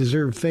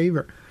undeserved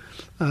favor.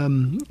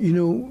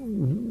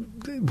 Whenever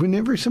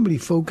somebody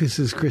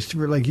focuses,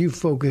 Christopher, like you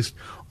focused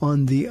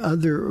on the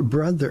other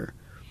brother,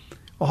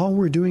 all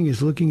we're doing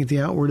is looking at the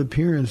outward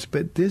appearance,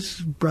 but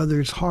this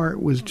brother's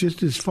heart was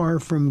just as far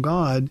from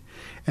God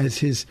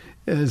as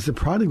the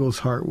prodigal's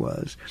heart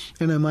was.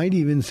 And I might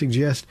even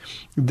suggest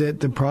that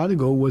the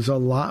prodigal was a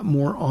lot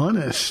more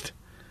honest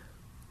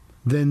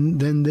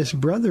than this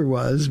brother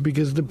was,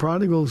 because the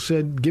prodigal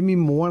said, give me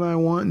what I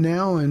want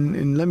now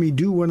and let me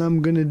do what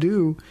I'm going to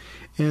do.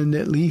 And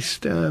at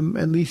least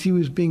he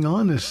was being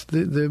honest.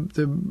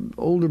 The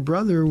older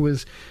brother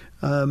was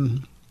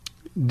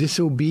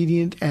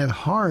disobedient at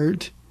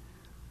heart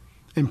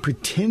and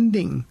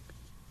pretending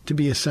to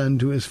be a son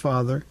to his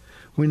father,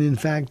 when in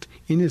fact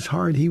in his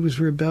heart he was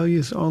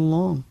rebellious all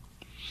along.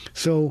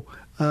 So,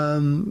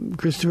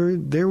 Christopher,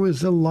 there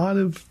was a lot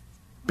of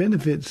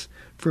benefits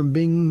from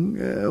being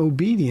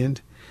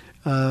obedient,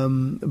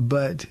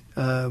 But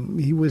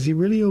was he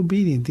really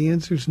obedient? The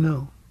answer is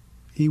no.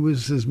 He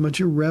was as much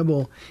a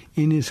rebel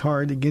in his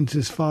heart against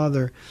his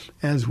father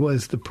as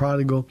was the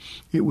prodigal.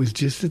 It was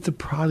just that the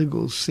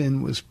prodigal's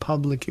sin was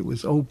public. It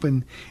was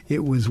open.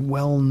 It was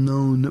well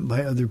known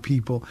by other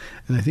people.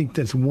 And I think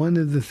that's one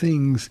of the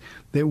things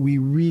that we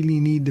really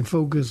need to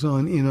focus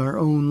on in our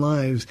own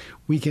lives.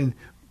 We can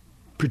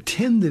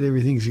pretend that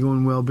everything's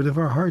going well, but if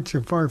our hearts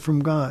are far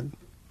from God,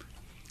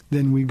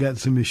 then we've got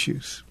some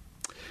issues.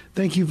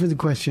 Thank you for the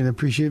question. I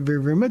appreciate it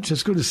very, very much.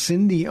 Let's go to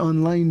Cindy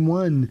on line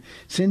 1.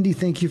 Cindy,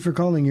 thank you for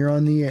calling. You're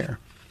on the air.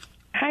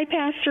 Hi,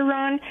 Pastor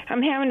Ron.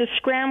 I'm having to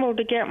scramble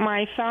to get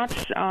my thoughts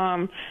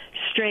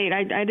straight.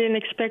 I didn't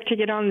expect to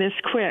get on this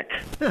quick,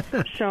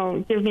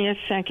 so give me a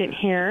second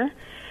here.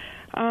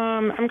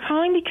 I'm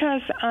calling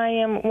because I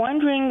am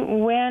wondering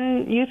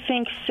when you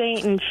think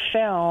Satan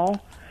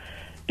fell,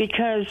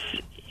 because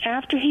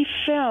after he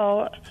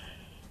fell,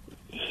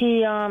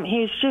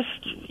 he's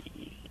just,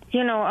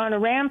 on a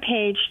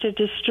rampage to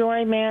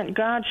destroy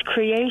God's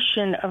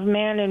creation of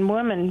man and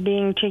woman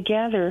being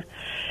together.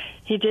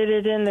 He did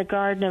it in the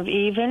Garden of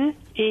Eden,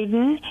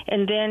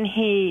 and then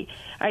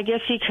I guess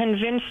he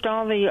convinced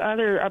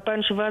a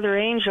bunch of other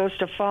angels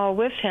to fall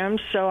with him.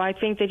 So I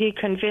think that he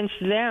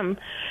convinced them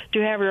to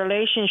have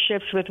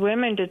relationships with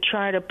women to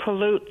try to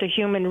pollute the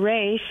human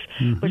race,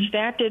 which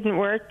that didn't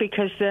work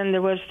because then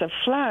there was the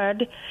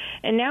flood.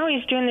 And now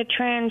he's doing the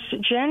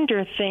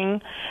transgender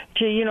thing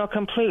to,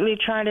 completely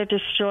try to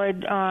destroy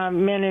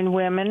men and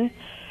women.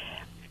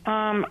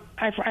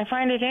 I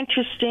find it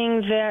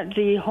interesting that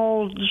the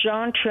whole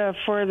genre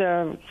for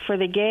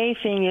the gay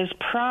thing is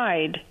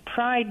Pride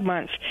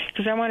Month,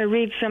 because I want to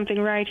read something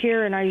right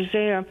here in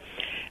Isaiah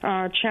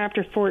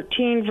chapter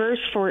 14,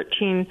 verse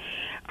 14.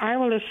 I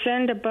will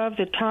ascend above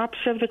the tops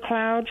of the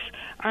clouds.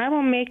 I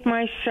will make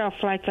myself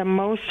like the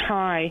Most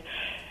High.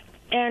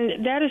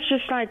 And that is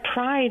just like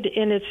pride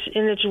in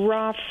its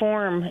raw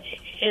form.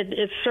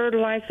 It's sort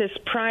of like this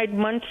Pride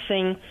Month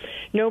thing.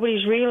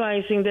 Nobody's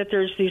realizing that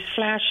there's these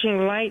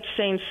flashing lights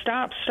saying,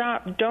 stop,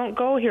 don't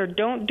go here,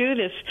 don't do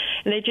this.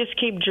 And they just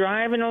keep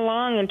driving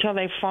along until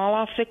they fall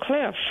off the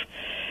cliff.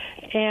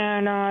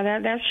 And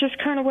that's just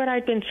kind of what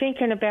I'd been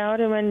thinking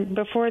about. And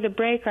before the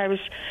break, I was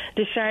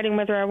deciding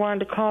whether I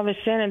wanted to call this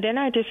in. And then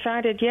I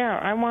decided,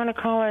 I want to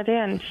call it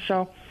in.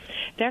 So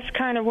that's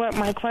kind of what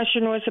my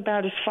question was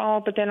about his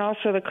fall, but then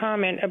also the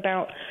comment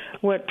about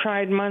what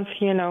Pride Month,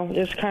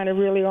 is kind of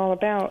really all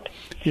about.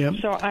 Yep.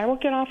 So I will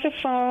get off the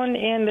phone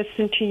and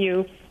listen to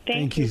you.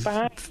 Thank you.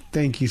 Bye.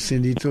 Thank you,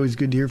 Cindy. It's always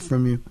good to hear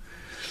from you.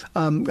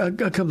 A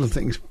couple of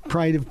things.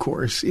 Pride, of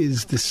course,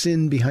 is the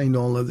sin behind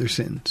all other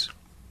sins.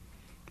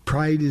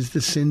 Pride is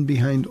the sin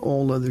behind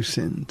all other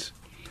sins.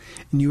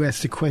 And you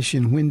asked the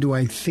question, when do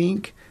I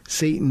think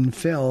Satan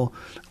fell?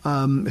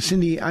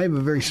 Cindy, I have a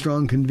very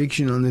strong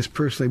conviction on this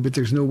personally, but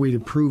there's no way to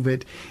prove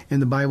it,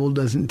 and the Bible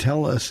doesn't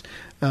tell us.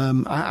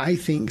 I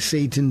think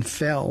Satan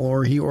fell,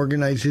 or he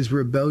organized his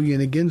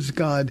rebellion against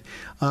God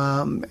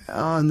on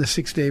the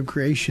sixth day of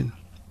creation,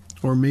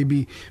 or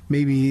maybe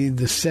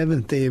the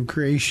seventh day of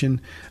creation,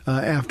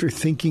 after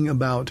thinking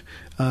about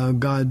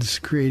God's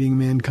creating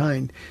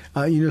mankind.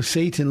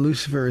 Satan,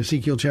 Lucifer,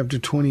 Ezekiel chapter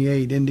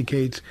 28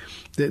 indicates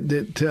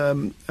that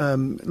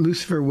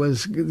Lucifer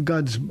was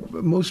God's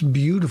most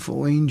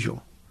beautiful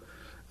angel.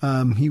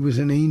 He was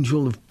an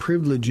angel of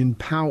privilege and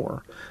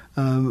power,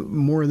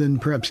 more than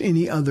perhaps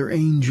any other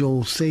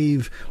angel,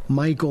 save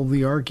Michael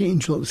the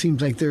archangel. It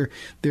seems like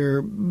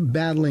they're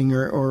battling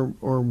or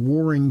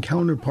warring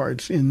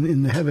counterparts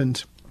in the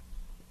heavens.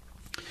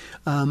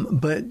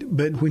 But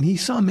when he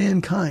saw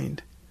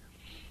mankind,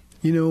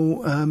 he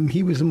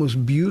was the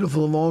most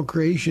beautiful of all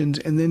creations,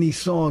 and then he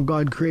saw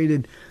God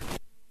created.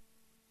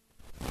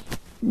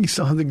 He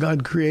saw that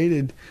God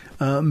created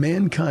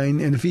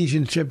mankind, and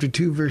Ephesians chapter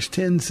 2, verse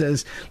 10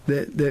 says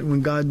that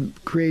when God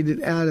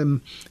created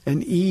Adam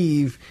and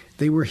Eve,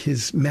 they were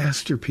his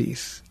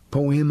masterpiece,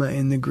 poema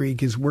in the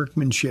Greek, his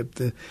workmanship,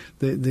 the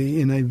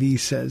NIV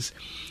says.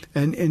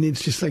 And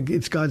it's just like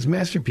it's God's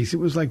masterpiece. It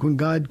was like when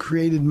God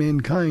created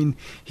mankind,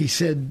 he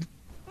said,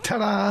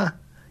 ta-da!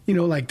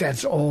 Like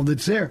that's all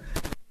that's there.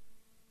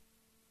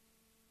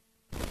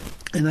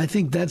 And I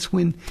think that's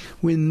when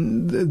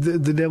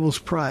the devil's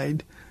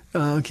pride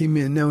came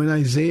in. Now, in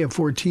Isaiah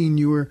 14,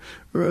 you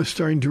were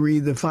starting to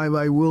read the 5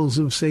 I wills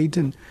of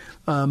Satan.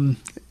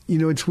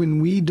 It's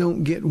when we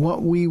don't get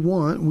what we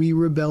want, we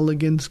rebel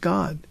against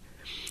God.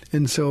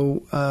 And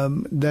so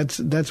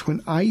that's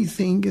when I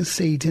think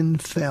Satan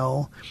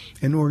fell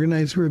and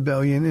organized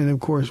rebellion. And,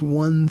 of course,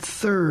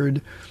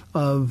 1/3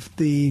 of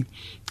the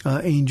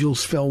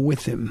angels fell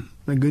with him.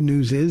 The good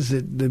news is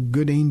that the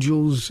good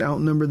angels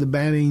outnumber the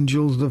bad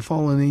angels, the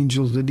fallen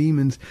angels, the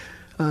demons,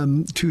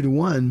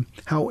 2-1.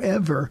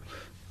 However,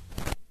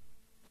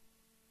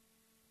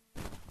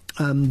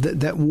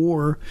 that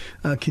war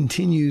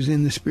continues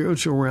in the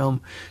spiritual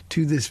realm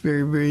to this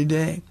very, very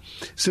day.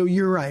 So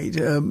you're right.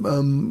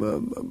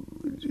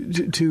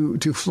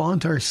 to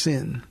flaunt our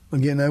sin.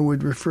 Again, I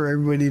would refer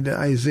everybody to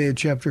Isaiah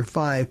chapter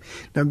 5.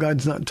 Now,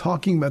 God's not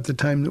talking about the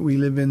time that we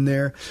live in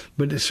there,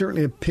 but it's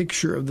certainly a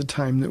picture of the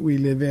time that we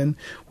live in,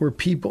 where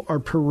people are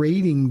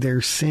parading their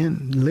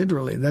sin.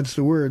 Literally, that's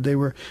the word. They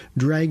were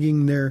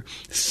dragging their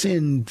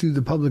sin through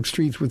the public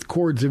streets with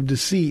cords of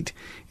deceit.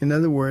 In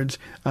other words,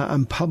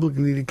 I'm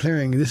publicly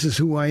declaring, this is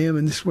who I am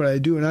and this is what I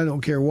do, and I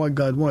don't care what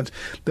God wants.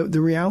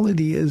 The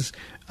reality is,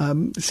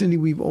 Cindy,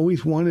 we've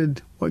always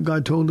wanted what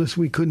God told us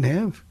we couldn't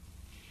have.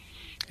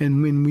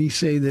 And when we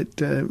say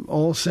that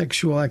all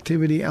sexual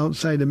activity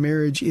outside of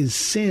marriage is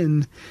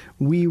sin,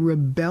 we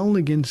rebel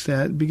against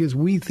that because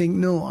we think,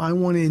 no, I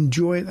want to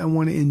enjoy it. I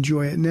want to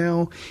enjoy it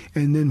now.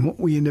 And then what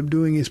we end up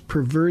doing is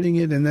perverting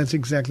it. And that's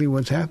exactly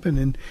what's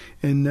happened.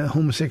 And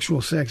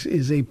homosexual sex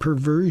is a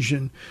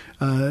perversion.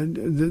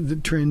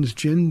 The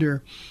transgender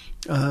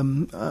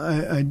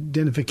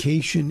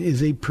identification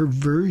is a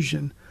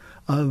perversion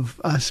of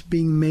us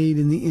being made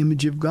in the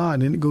image of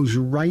God, and it goes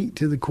right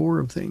to the core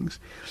of things.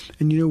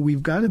 And,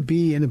 we've got to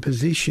be in a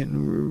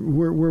position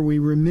where we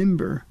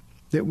remember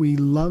that we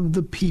love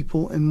the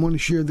people and want to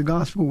share the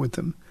gospel with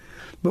them.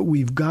 But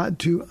we've got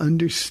to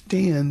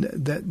understand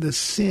that the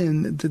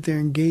sin that they're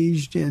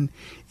engaged in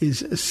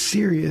is a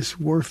serious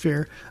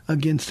warfare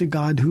against a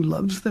God who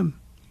loves them.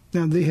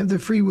 Now, they have the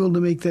free will to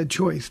make that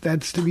choice.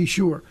 That's to be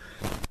sure.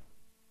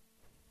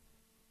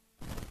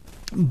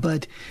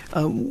 But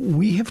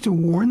we have to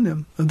warn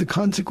them of the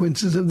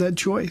consequences of that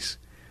choice.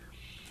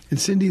 And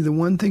Cindy, the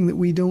one thing that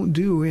we don't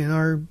do in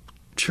our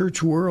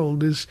church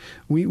world is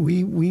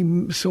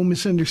we so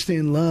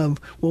misunderstand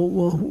love.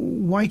 Well,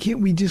 why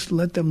can't we just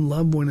let them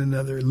love one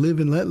another? Live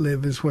and let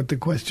live is what the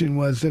question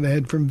was that I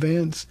had from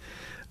Vance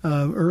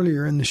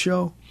earlier in the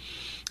show.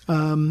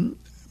 To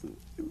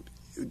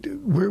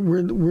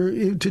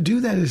do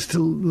that is to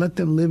let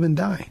them live and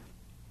die.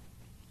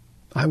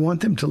 I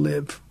want them to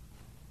live,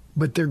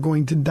 but they're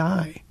going to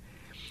die.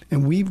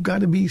 And we've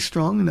got to be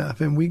strong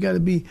enough, and we've got to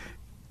be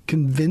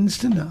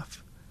convinced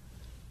enough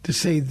to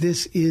say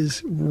this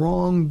is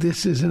wrong,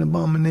 this is an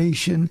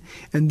abomination,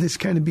 and this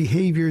kind of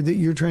behavior that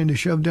you're trying to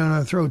shove down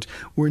our throats,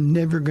 we're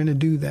never going to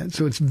do that.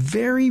 So it's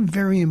very,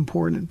 very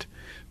important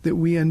that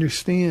we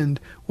understand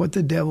what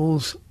the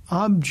devil's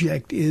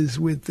object is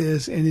with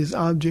this, and his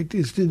object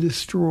is to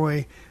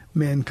destroy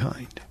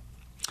mankind.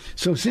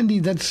 So, Cindy,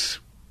 that's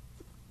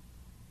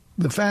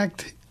the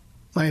fact.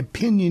 My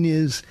opinion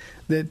is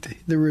that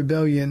the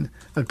rebellion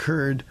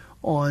occurred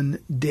on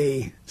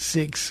day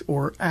 6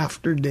 or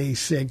after day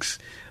 6,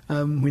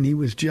 when he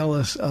was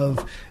jealous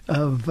of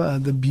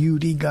the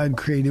beauty God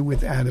created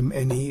with Adam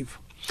and Eve.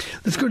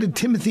 Let's go to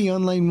Timothy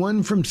on line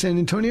 1 from San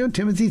Antonio.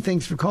 Timothy,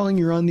 thanks for calling.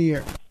 You're on the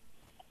air.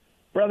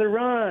 Brother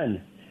Ron,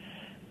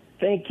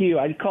 thank you.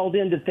 I called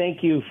in to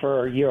thank you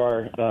for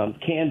your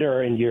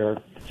candor and your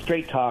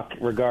straight talk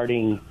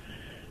regarding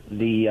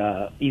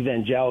the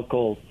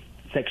evangelical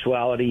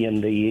sexuality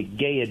and the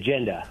gay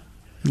agenda.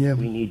 Yeah.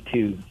 We need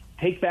to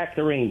take back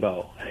the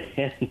rainbow.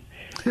 And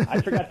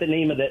I forgot the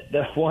name of the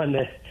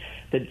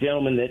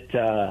gentleman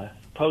that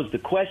posed the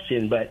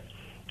question, but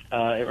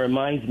it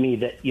reminds me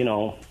that,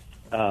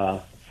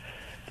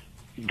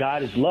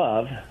 God is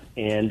love,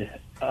 and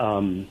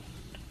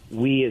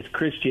we as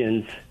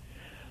Christians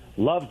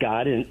love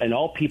God, and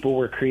all people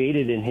were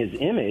created in his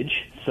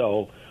image,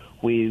 so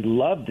we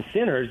love the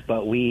sinners,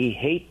 but we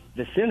hate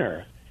the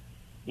sinner.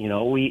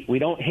 We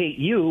don't hate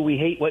you, we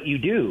hate what you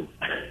do.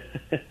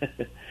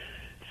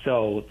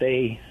 So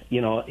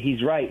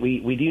he's right.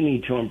 We do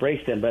need to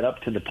embrace them, but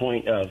up to the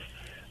point of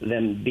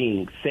them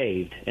being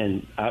saved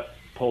and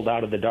pulled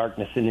out of the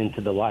darkness and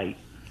into the light.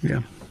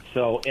 Yeah.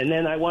 So, and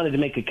then I wanted to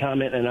make a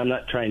comment, and I'm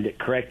not trying to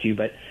correct you,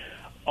 but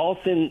all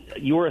sin,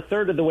 you're a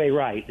third of the way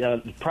right.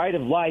 The pride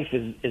of life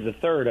is a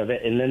third of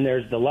it, and then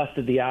there's the lust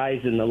of the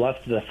eyes and the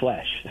lust of the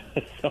flesh.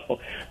 So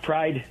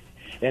pride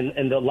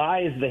and the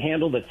lie is the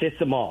handle that fits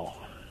them all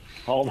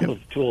those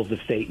tools of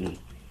Satan.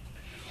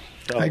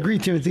 So, I agree,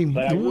 Timothy.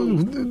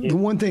 The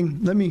one thing,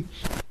 let me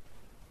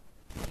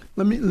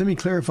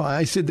clarify.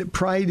 I said that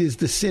pride is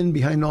the sin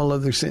behind all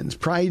other sins.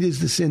 Pride is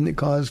the sin that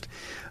caused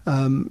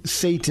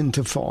Satan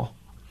to fall.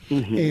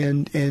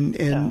 Mm-hmm.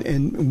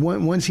 And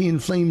once he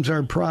inflames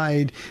our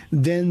pride,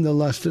 then the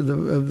lust of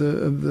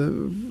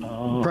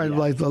the pride of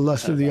life, the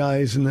lust of the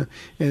eyes, and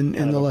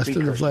the lust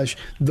of the flesh.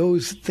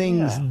 Those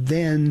things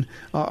then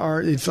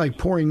are. It's like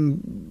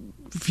pouring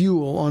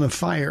fuel on a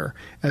fire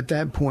at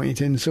that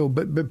point. And so,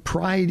 but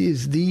pride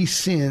is the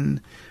sin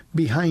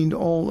behind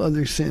all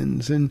other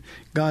sins, and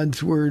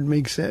God's word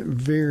makes that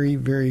very,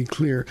 very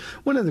clear.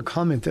 One other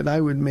comment that I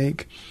would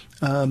make,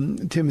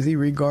 Timothy,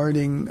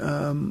 regarding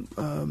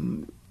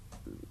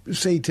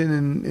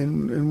Satan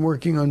and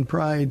working on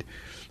pride.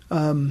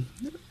 When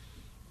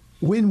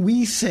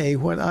we say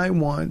what I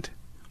want,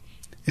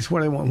 it's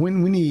what I want.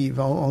 When Eve,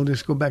 I'll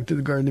just go back to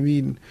the Garden of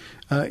Eden.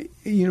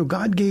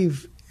 God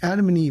gave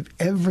Adam and Eve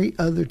every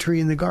other tree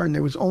in the garden.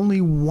 There was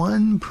only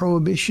one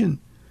prohibition,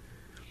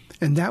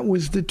 and that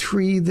was the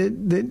tree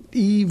that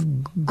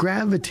Eve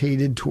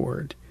gravitated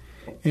toward.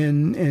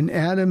 And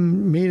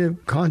Adam made a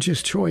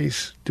conscious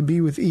choice to be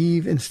with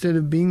Eve instead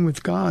of being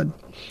with God.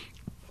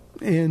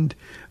 And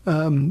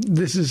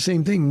this is the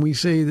same thing. We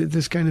say that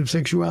this kind of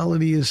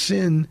sexuality is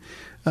sin.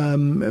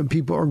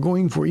 People are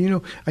going for.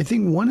 I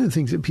think one of the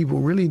things that people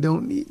really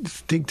don't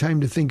take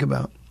time to think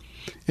about,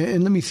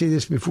 and let me say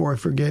this before I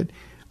forget,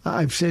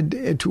 I've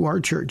said to our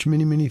church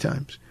many, many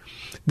times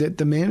that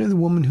the man or the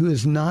woman who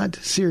is not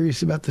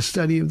serious about the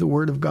study of the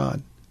Word of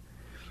God,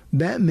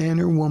 that man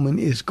or woman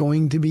is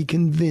going to be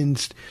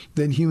convinced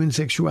that human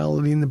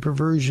sexuality and the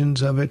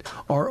perversions of it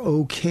are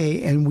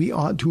okay, and we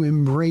ought to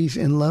embrace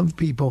and love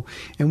people.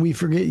 And we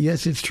forget,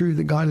 yes, it's true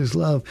that God is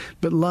love,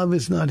 but love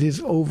is not his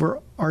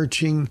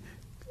overarching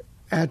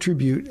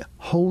attribute.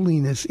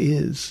 Holiness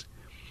is.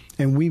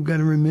 And we've got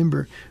to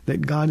remember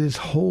that God is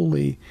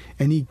holy,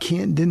 and he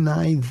can't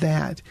deny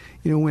that.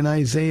 When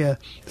Isaiah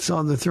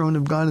saw the throne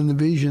of God in the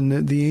vision,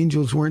 that the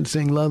angels weren't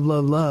saying love,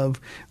 love,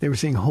 love. They were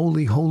saying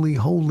holy, holy,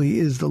 holy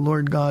is the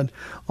Lord God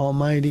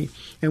Almighty.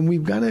 And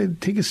we've got to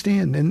take a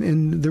stand.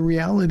 And the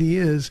reality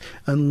is,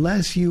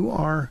 unless you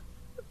are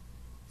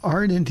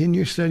ardent in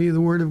your study of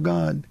the Word of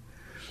God,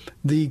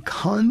 the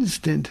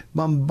constant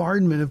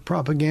bombardment of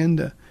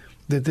propaganda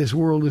that this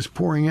world is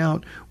pouring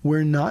out,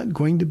 we're not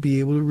going to be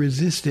able to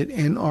resist it,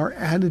 and our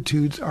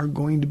attitudes are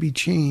going to be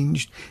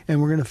changed,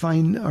 and we're going to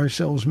find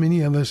ourselves,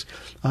 many of us,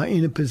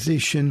 in a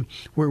position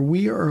where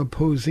we are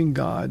opposing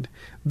God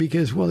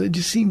because, well, it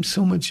just seems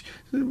so much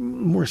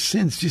more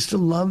sense just to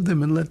love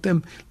them and let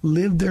them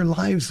live their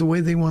lives the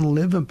way they want to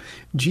live them.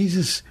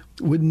 Jesus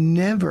would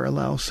never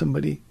allow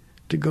somebody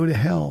to go to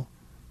hell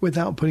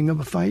without putting up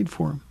a fight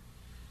for them.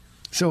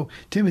 So,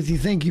 Timothy,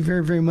 thank you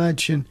very, very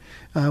much. And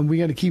we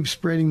got to keep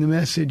spreading the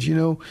message.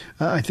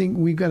 I think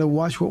we've got to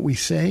watch what we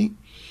say.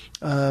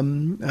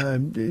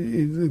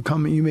 The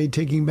comment you made,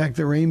 taking back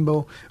the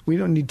rainbow. We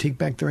don't need to take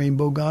back the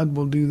rainbow. God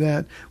will do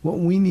that. What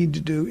we need to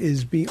do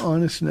is be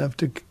honest enough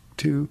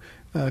to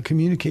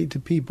communicate to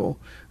people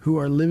who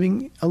are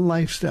living a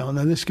lifestyle.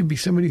 Now, this could be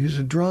somebody who's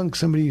a drunk,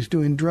 somebody who's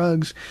doing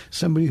drugs,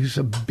 somebody who's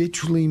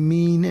habitually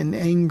mean and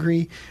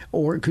angry,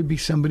 or it could be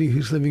somebody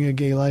who's living a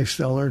gay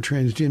lifestyle or a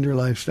transgender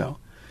lifestyle.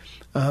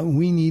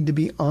 We need to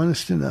be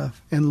honest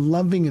enough and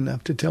loving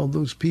enough to tell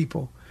those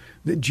people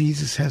that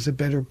Jesus has a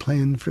better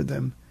plan for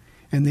them,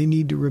 and they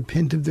need to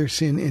repent of their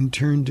sin and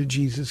turn to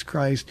Jesus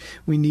Christ.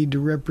 We need to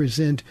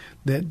represent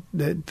that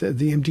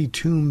the empty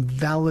tomb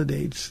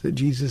validates that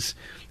Jesus,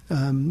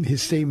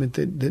 his statement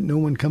that no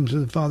one comes to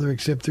the Father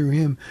except through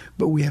him,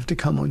 but we have to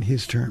come on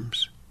his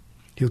terms.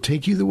 He'll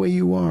take you the way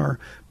you are,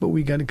 but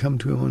we got to come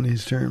to him on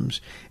his terms.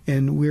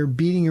 And we're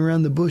beating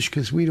around the bush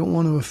because we don't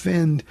want to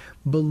offend.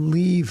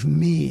 Believe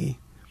me,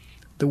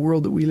 the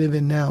world that we live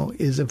in now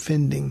is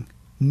offending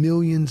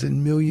millions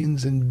and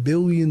millions and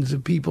billions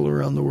of people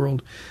around the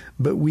world.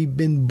 But we've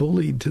been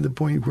bullied to the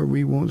point where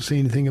we won't say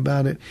anything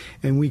about it.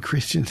 And we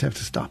Christians have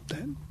to stop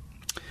that.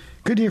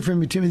 Good to hear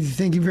from you, Timothy.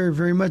 Thank you very,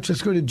 very much.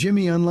 Let's go to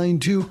Jimmy on line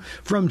 2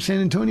 from San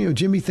Antonio.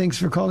 Jimmy, thanks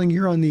for calling.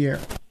 You're on the air.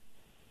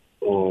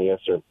 Oh, yes,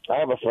 sir. I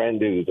have a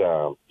friend who's,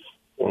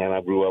 and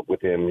I grew up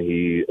with him.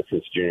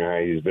 Since junior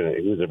high, he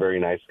was a very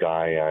nice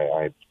guy.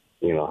 I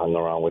hung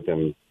around with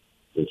him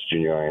since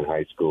junior high and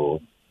high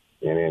school.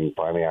 And then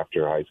finally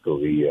after high school,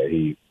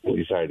 he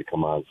decided to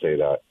come out and say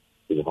that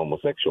he's a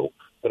homosexual.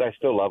 But I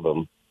still love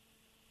him.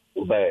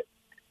 But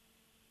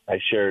I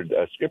shared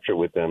a scripture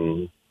with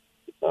him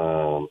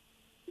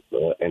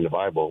in the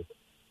Bible,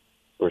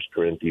 1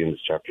 Corinthians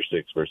chapter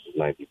 6, verses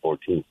 9 to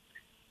 14.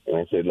 And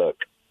I said, look,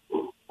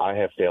 I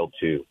have failed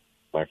too,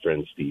 my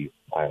friend Steve.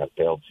 I have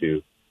failed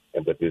too.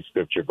 But this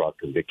scripture brought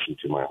conviction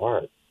to my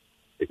heart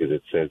because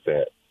it says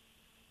that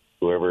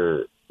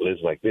whoever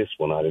lives like this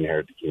will not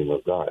inherit the kingdom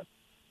of God.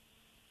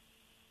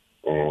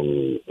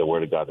 And the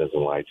word of God doesn't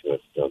lie to us.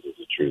 It tells us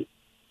the truth.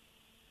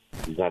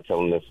 He's not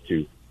telling us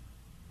to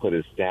put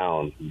us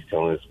down. He's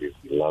telling us because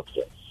he loves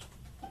us.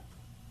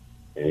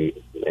 And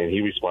he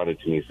responded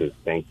to me and says,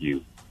 thank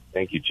you,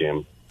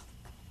 Jim.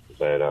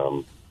 But,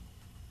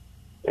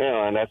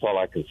 and that's all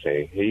I can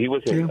say. He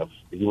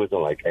wasn't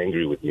like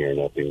angry with me or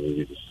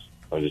nothing.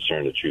 I was just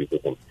sharing the truth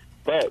with him.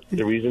 But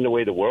the reason the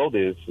way the world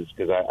is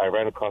because I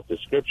ran across the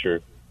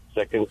scripture,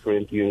 2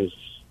 Corinthians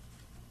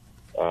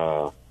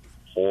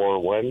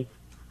 4:1,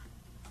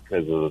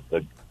 because of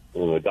the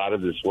God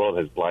of this world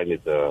has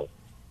blinded the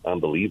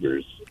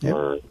unbelievers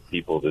or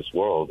people of this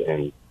world,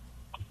 and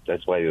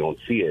that's why they don't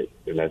see it,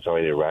 and that's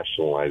why they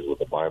rationalize with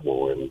the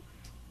Bible and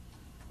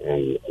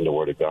the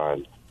Word of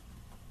God.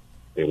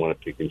 They want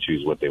to pick and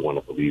choose what they want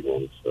to believe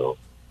in. So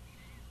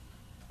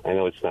I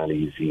know it's not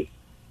easy.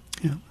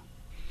 Yeah,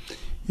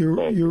 you're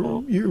right,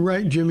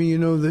 Jimmy.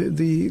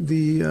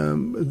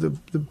 The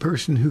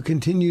person who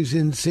continues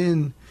in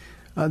sin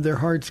their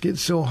hearts get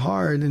so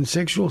hard. And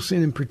sexual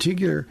sin in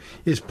particular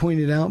is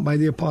pointed out by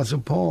the Apostle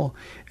Paul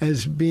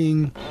as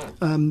being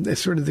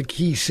sort of the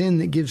key sin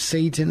that gives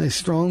Satan a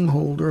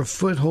stronghold or a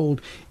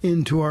foothold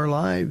into our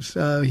lives.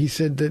 He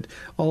said that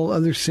all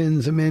other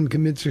sins a man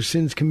commits are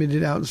sins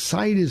committed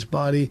outside his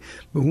body,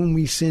 but when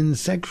we sin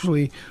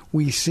sexually,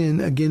 we sin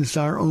against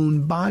our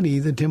own body,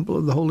 the temple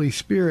of the Holy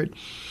Spirit.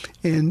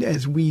 And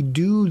as we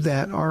do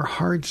that, our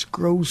hearts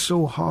grow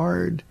so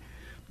hard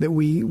that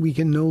we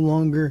can no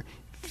longer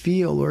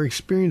feel or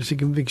experience the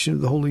conviction of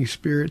the Holy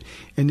Spirit.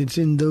 And it's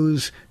in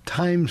those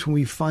times when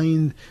we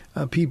find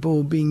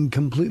people being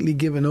completely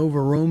given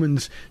over.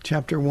 Romans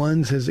chapter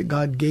 1 says that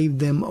God gave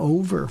them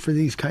over for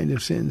these kind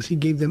of sins. He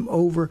gave them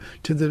over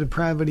to the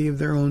depravity of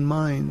their own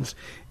minds.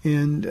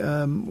 And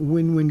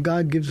when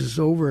God gives us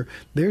over,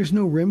 there's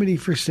no remedy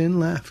for sin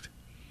left.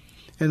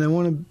 And I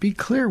want to be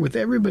clear with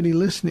everybody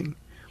listening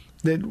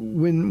that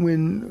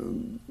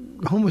when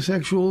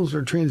homosexuals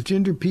or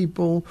transgender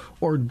people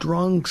or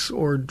drunks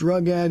or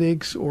drug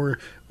addicts or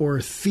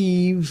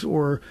thieves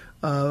or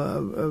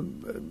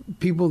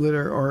people that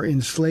are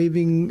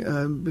enslaving,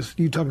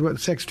 you talked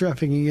about sex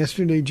trafficking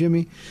yesterday,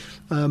 Jimmy,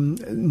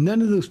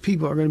 none of those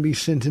people are going to be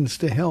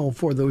sentenced to hell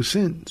for those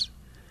sins.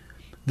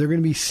 They're going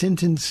to be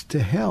sentenced to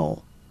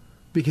hell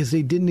because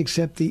they didn't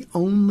accept the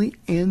only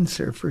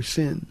answer for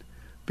sin,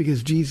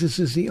 because Jesus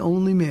is the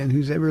only man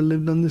who's ever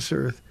lived on this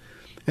earth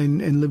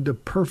and lived a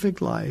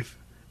perfect life,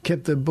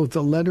 kept both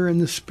the letter and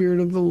the spirit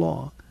of the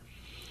law.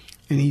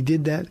 And he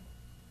did that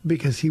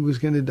because he was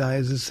going to die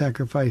as a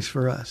sacrifice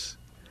for us.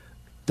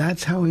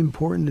 That's how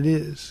important it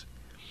is.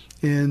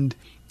 And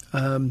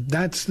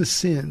that's the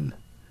sin,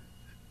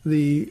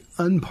 the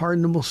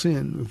unpardonable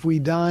sin. If we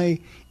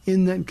die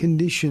in that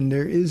condition,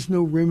 there is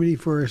no remedy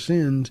for our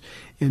sins,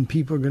 and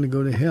people are going to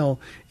go to hell.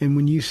 And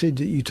when you said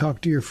that you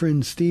talked to your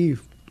friend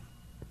Steve,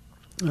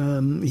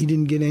 he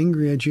didn't get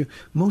angry at you.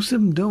 Most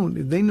of them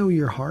don't. They know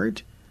your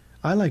heart.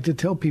 I like to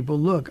tell people,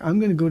 look, I'm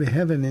going to go to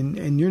heaven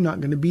and you're not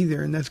going to be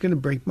there, and that's going to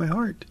break my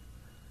heart.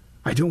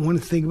 I don't want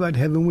to think about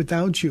heaven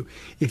without you.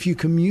 If you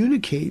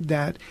communicate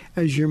that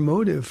as your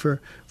motive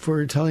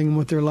for telling them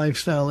what their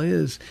lifestyle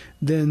is,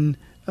 then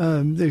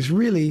there's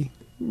really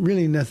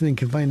nothing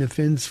can find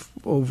offense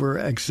over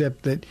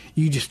except that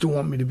you just don't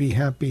want me to be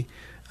happy.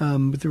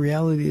 But the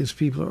reality is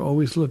people are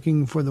always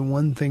looking for the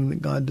one thing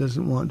that God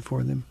doesn't want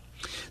for them.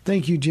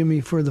 Thank you, Jimmy,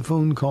 for the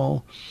phone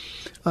call.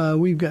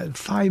 We've got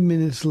 5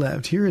 minutes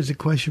left. Here is a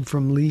question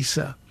from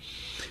Lisa.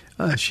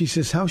 She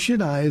says, how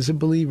should I, as a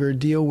believer,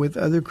 deal with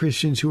other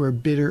Christians who are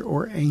bitter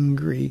or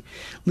angry?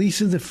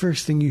 Lisa, the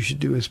first thing you should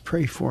do is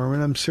pray for them,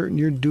 and I'm certain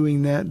you're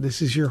doing that.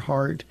 This is your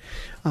heart.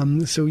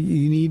 So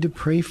you need to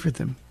pray for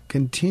them.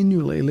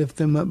 Continually lift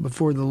them up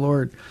before the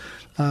Lord.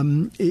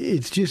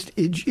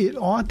 It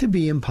ought to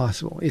be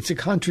impossible. It's a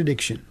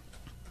contradiction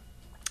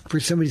for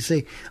somebody to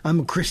say,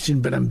 I'm a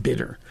Christian, but I'm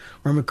bitter,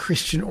 or I'm a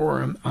Christian,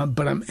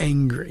 but I'm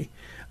angry.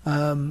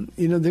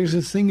 There's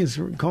a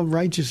thing called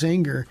righteous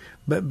anger,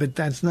 but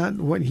that's not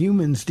what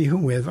humans deal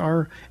with.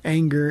 Our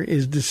anger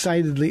is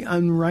decidedly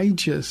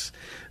unrighteous.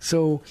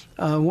 So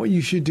what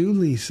you should do,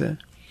 Lisa,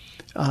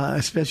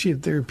 especially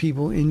if there are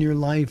people in your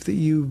life that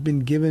you've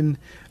been given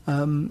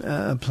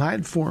a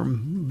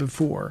platform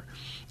before,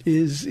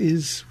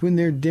 is when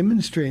they're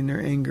demonstrating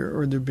their anger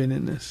or their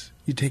bitterness,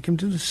 you take them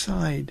to the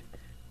side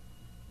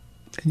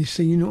and you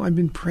say, I've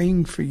been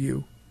praying for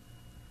you.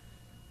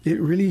 It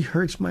really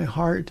hurts my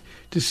heart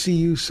to see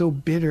you so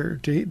bitter,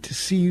 to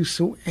see you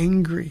so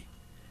angry.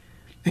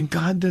 And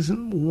God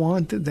doesn't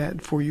want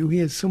that for you. He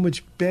has so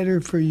much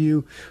better for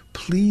you.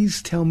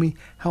 Please tell me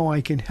how I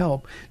can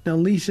help. Now,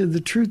 Lisa,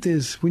 the truth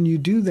is, when you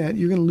do that,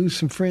 you're going to lose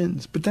some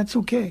friends, but that's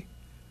okay.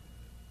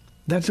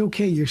 That's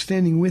okay. You're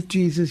standing with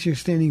Jesus. You're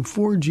standing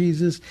for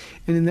Jesus.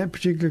 And in that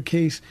particular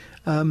case,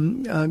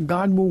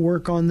 God will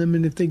work on them.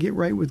 And if they get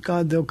right with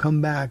God, they'll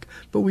come back.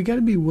 But we got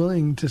to be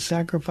willing to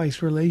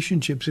sacrifice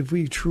relationships if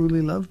we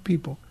truly love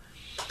people.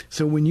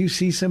 So when you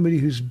see somebody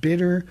who's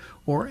bitter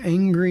or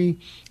angry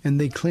and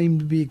they claim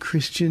to be a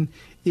Christian,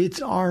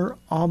 it's our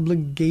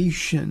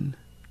obligation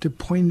to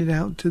point it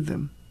out to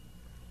them.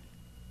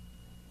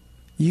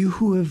 You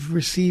who have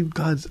received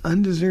God's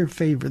undeserved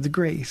favor, the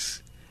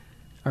grace,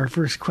 our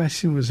first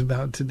question was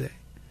about today.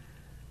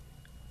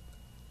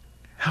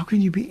 How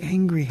can you be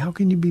angry? How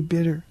can you be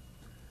bitter?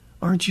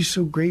 Aren't you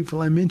so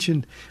grateful? I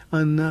mentioned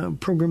on a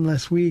program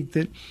last week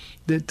that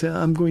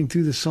I'm going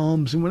through the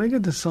Psalms, and when I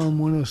got to Psalm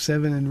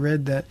 107 and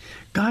read that,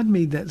 God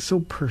made that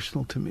so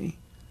personal to me.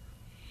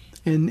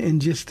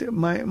 And just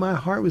my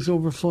heart was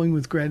overflowing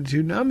with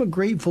gratitude. And I'm a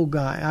grateful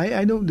guy.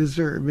 I don't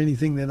deserve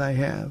anything that I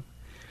have.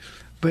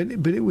 But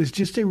it was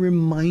just a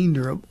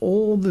reminder of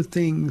all the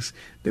things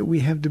that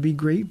we have to be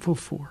grateful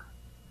for.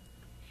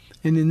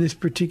 And in this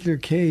particular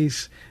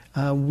case,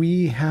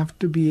 we have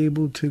to be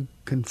able to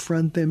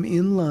confront them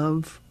in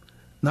love,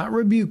 not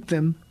rebuke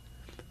them,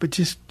 but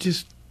just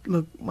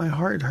look, my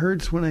heart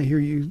hurts when I hear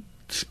you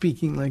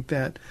speaking like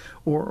that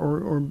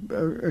or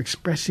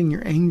expressing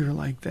your anger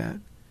like that.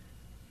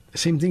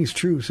 Same thing is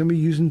true. Somebody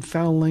using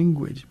foul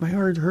language. My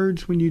heart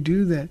hurts when you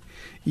do that.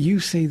 You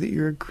say that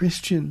you're a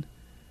Christian,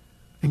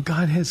 and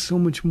God has so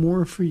much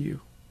more for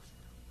you.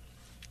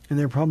 And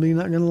they're probably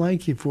not going to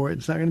like you for it.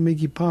 It's not going to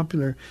make you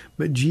popular,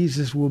 but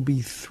Jesus will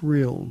be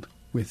thrilled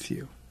with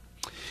you.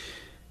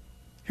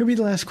 Here will be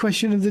the last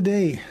question of the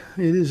day.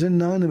 It is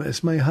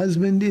anonymous. My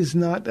husband is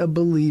not a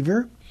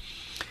believer.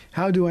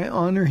 How do I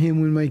honor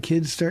him when my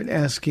kids start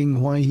asking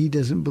why he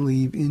doesn't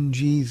believe in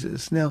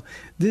Jesus? Now,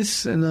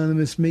 this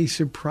anonymous may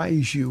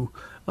surprise you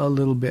a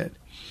little bit,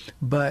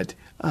 but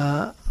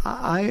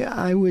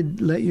I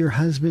would let your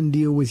husband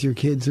deal with your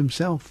kids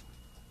himself.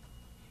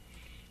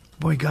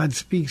 Boy, God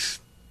speaks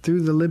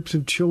through the lips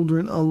of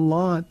children a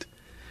lot.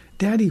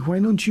 Daddy, why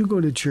don't you go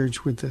to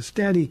church with us?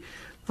 Daddy,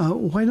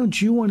 why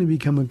don't you want to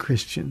become a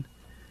Christian?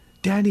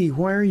 Daddy,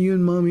 why are you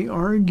and Mommy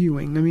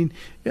arguing? I mean,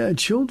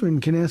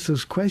 children can ask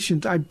those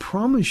questions. I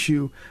promise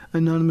you,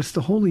 Anonymous,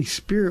 the Holy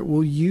Spirit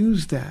will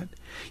use that.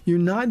 You're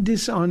not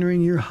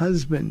dishonoring your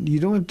husband. You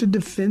don't have to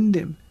defend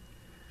him.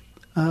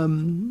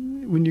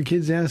 When your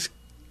kids ask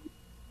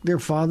their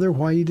father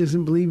why he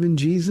doesn't believe in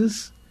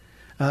Jesus,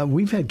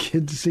 we've had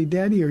kids say,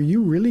 Daddy, are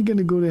you really going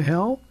to go to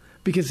hell?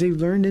 Because they've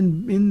learned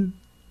in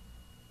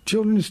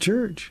children's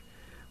church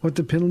what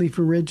the penalty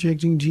for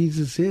rejecting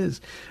Jesus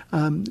is.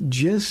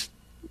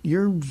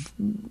 Your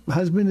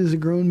husband is a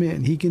grown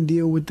man. He can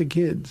deal with the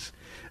kids.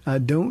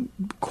 Don't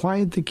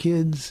quiet the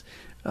kids.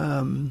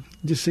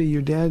 Just say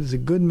your dad is a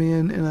good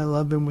man and I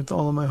love him with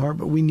all of my heart,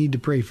 but we need to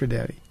pray for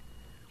Daddy.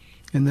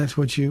 And that's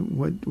what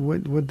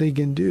they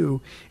can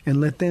do.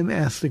 And let them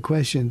ask the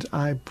questions.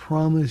 I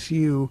promise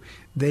you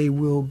they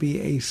will be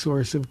a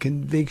source of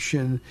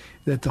conviction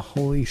that the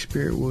Holy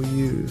Spirit will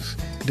use.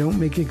 Don't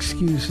make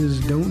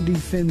excuses. Don't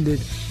defend it.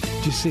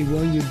 Just say,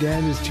 well, your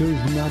dad has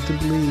chosen not to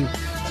believe.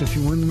 So if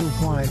you want to know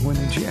why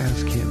don't you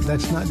ask him?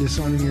 That's not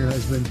dishonoring your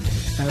husband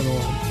at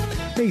all.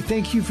 Hey,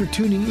 thank you for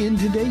tuning in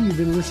today. You've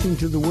been listening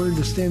to The Word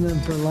to Stand On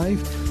for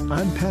Life.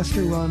 I'm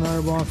Pastor Ron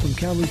Arbaugh from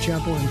Calvary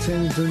Chapel in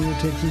San Antonio,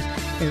 Texas,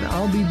 and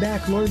I'll be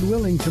back, Lord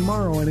willing,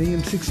 tomorrow on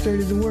AM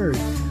 630 The Word.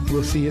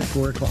 We'll see you at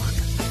 4 o'clock.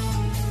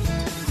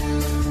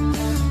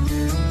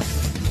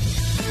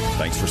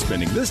 Thanks for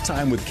spending this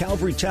time with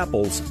Calvary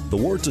Chapel's The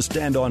Word to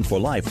Stand On for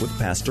Life with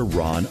Pastor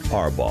Ron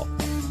Arbaugh.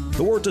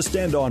 The Word to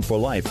Stand On for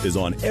Life is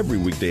on every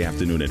weekday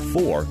afternoon at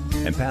 4,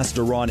 and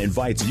Pastor Ron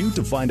invites you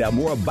to find out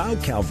more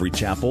about Calvary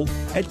Chapel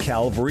at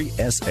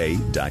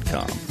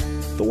calvarysa.com.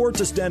 The Word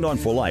to Stand On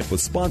for Life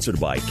was sponsored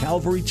by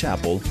Calvary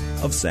Chapel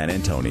of San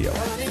Antonio.